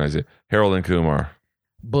 okay, what can I say? Harold and Kumar.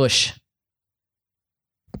 Bush.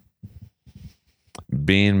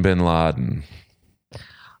 Bin Laden.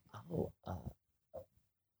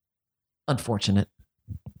 Unfortunate.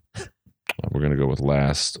 We're going to go with the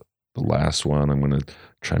last one. I'm going to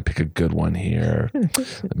try and pick a good one here.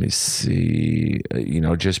 Let me see.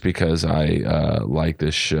 Just because I like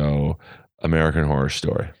this show, American Horror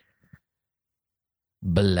Story.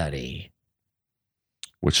 Bloody.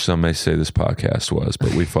 Which some may say this podcast was,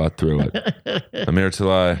 but we fought through it. Amir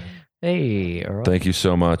Talai, Hey, Earl. thank you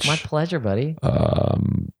so much. My pleasure, buddy.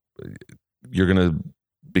 You're going to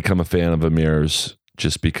become a fan of Amir's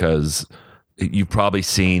just because you've probably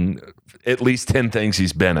seen at least 10 things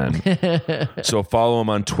he's been in. So follow him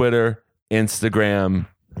on Twitter, Instagram,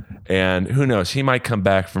 and who knows, he might come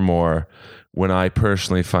back for more when I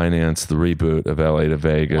personally finance the reboot of LA to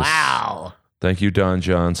Vegas. Wow. Thank you, Don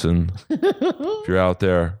Johnson. If you're out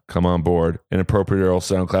there, come on board. Inappropriate Earl,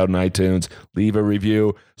 SoundCloud, and iTunes. Leave a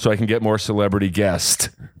review so I can get more celebrity guests.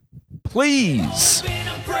 Please.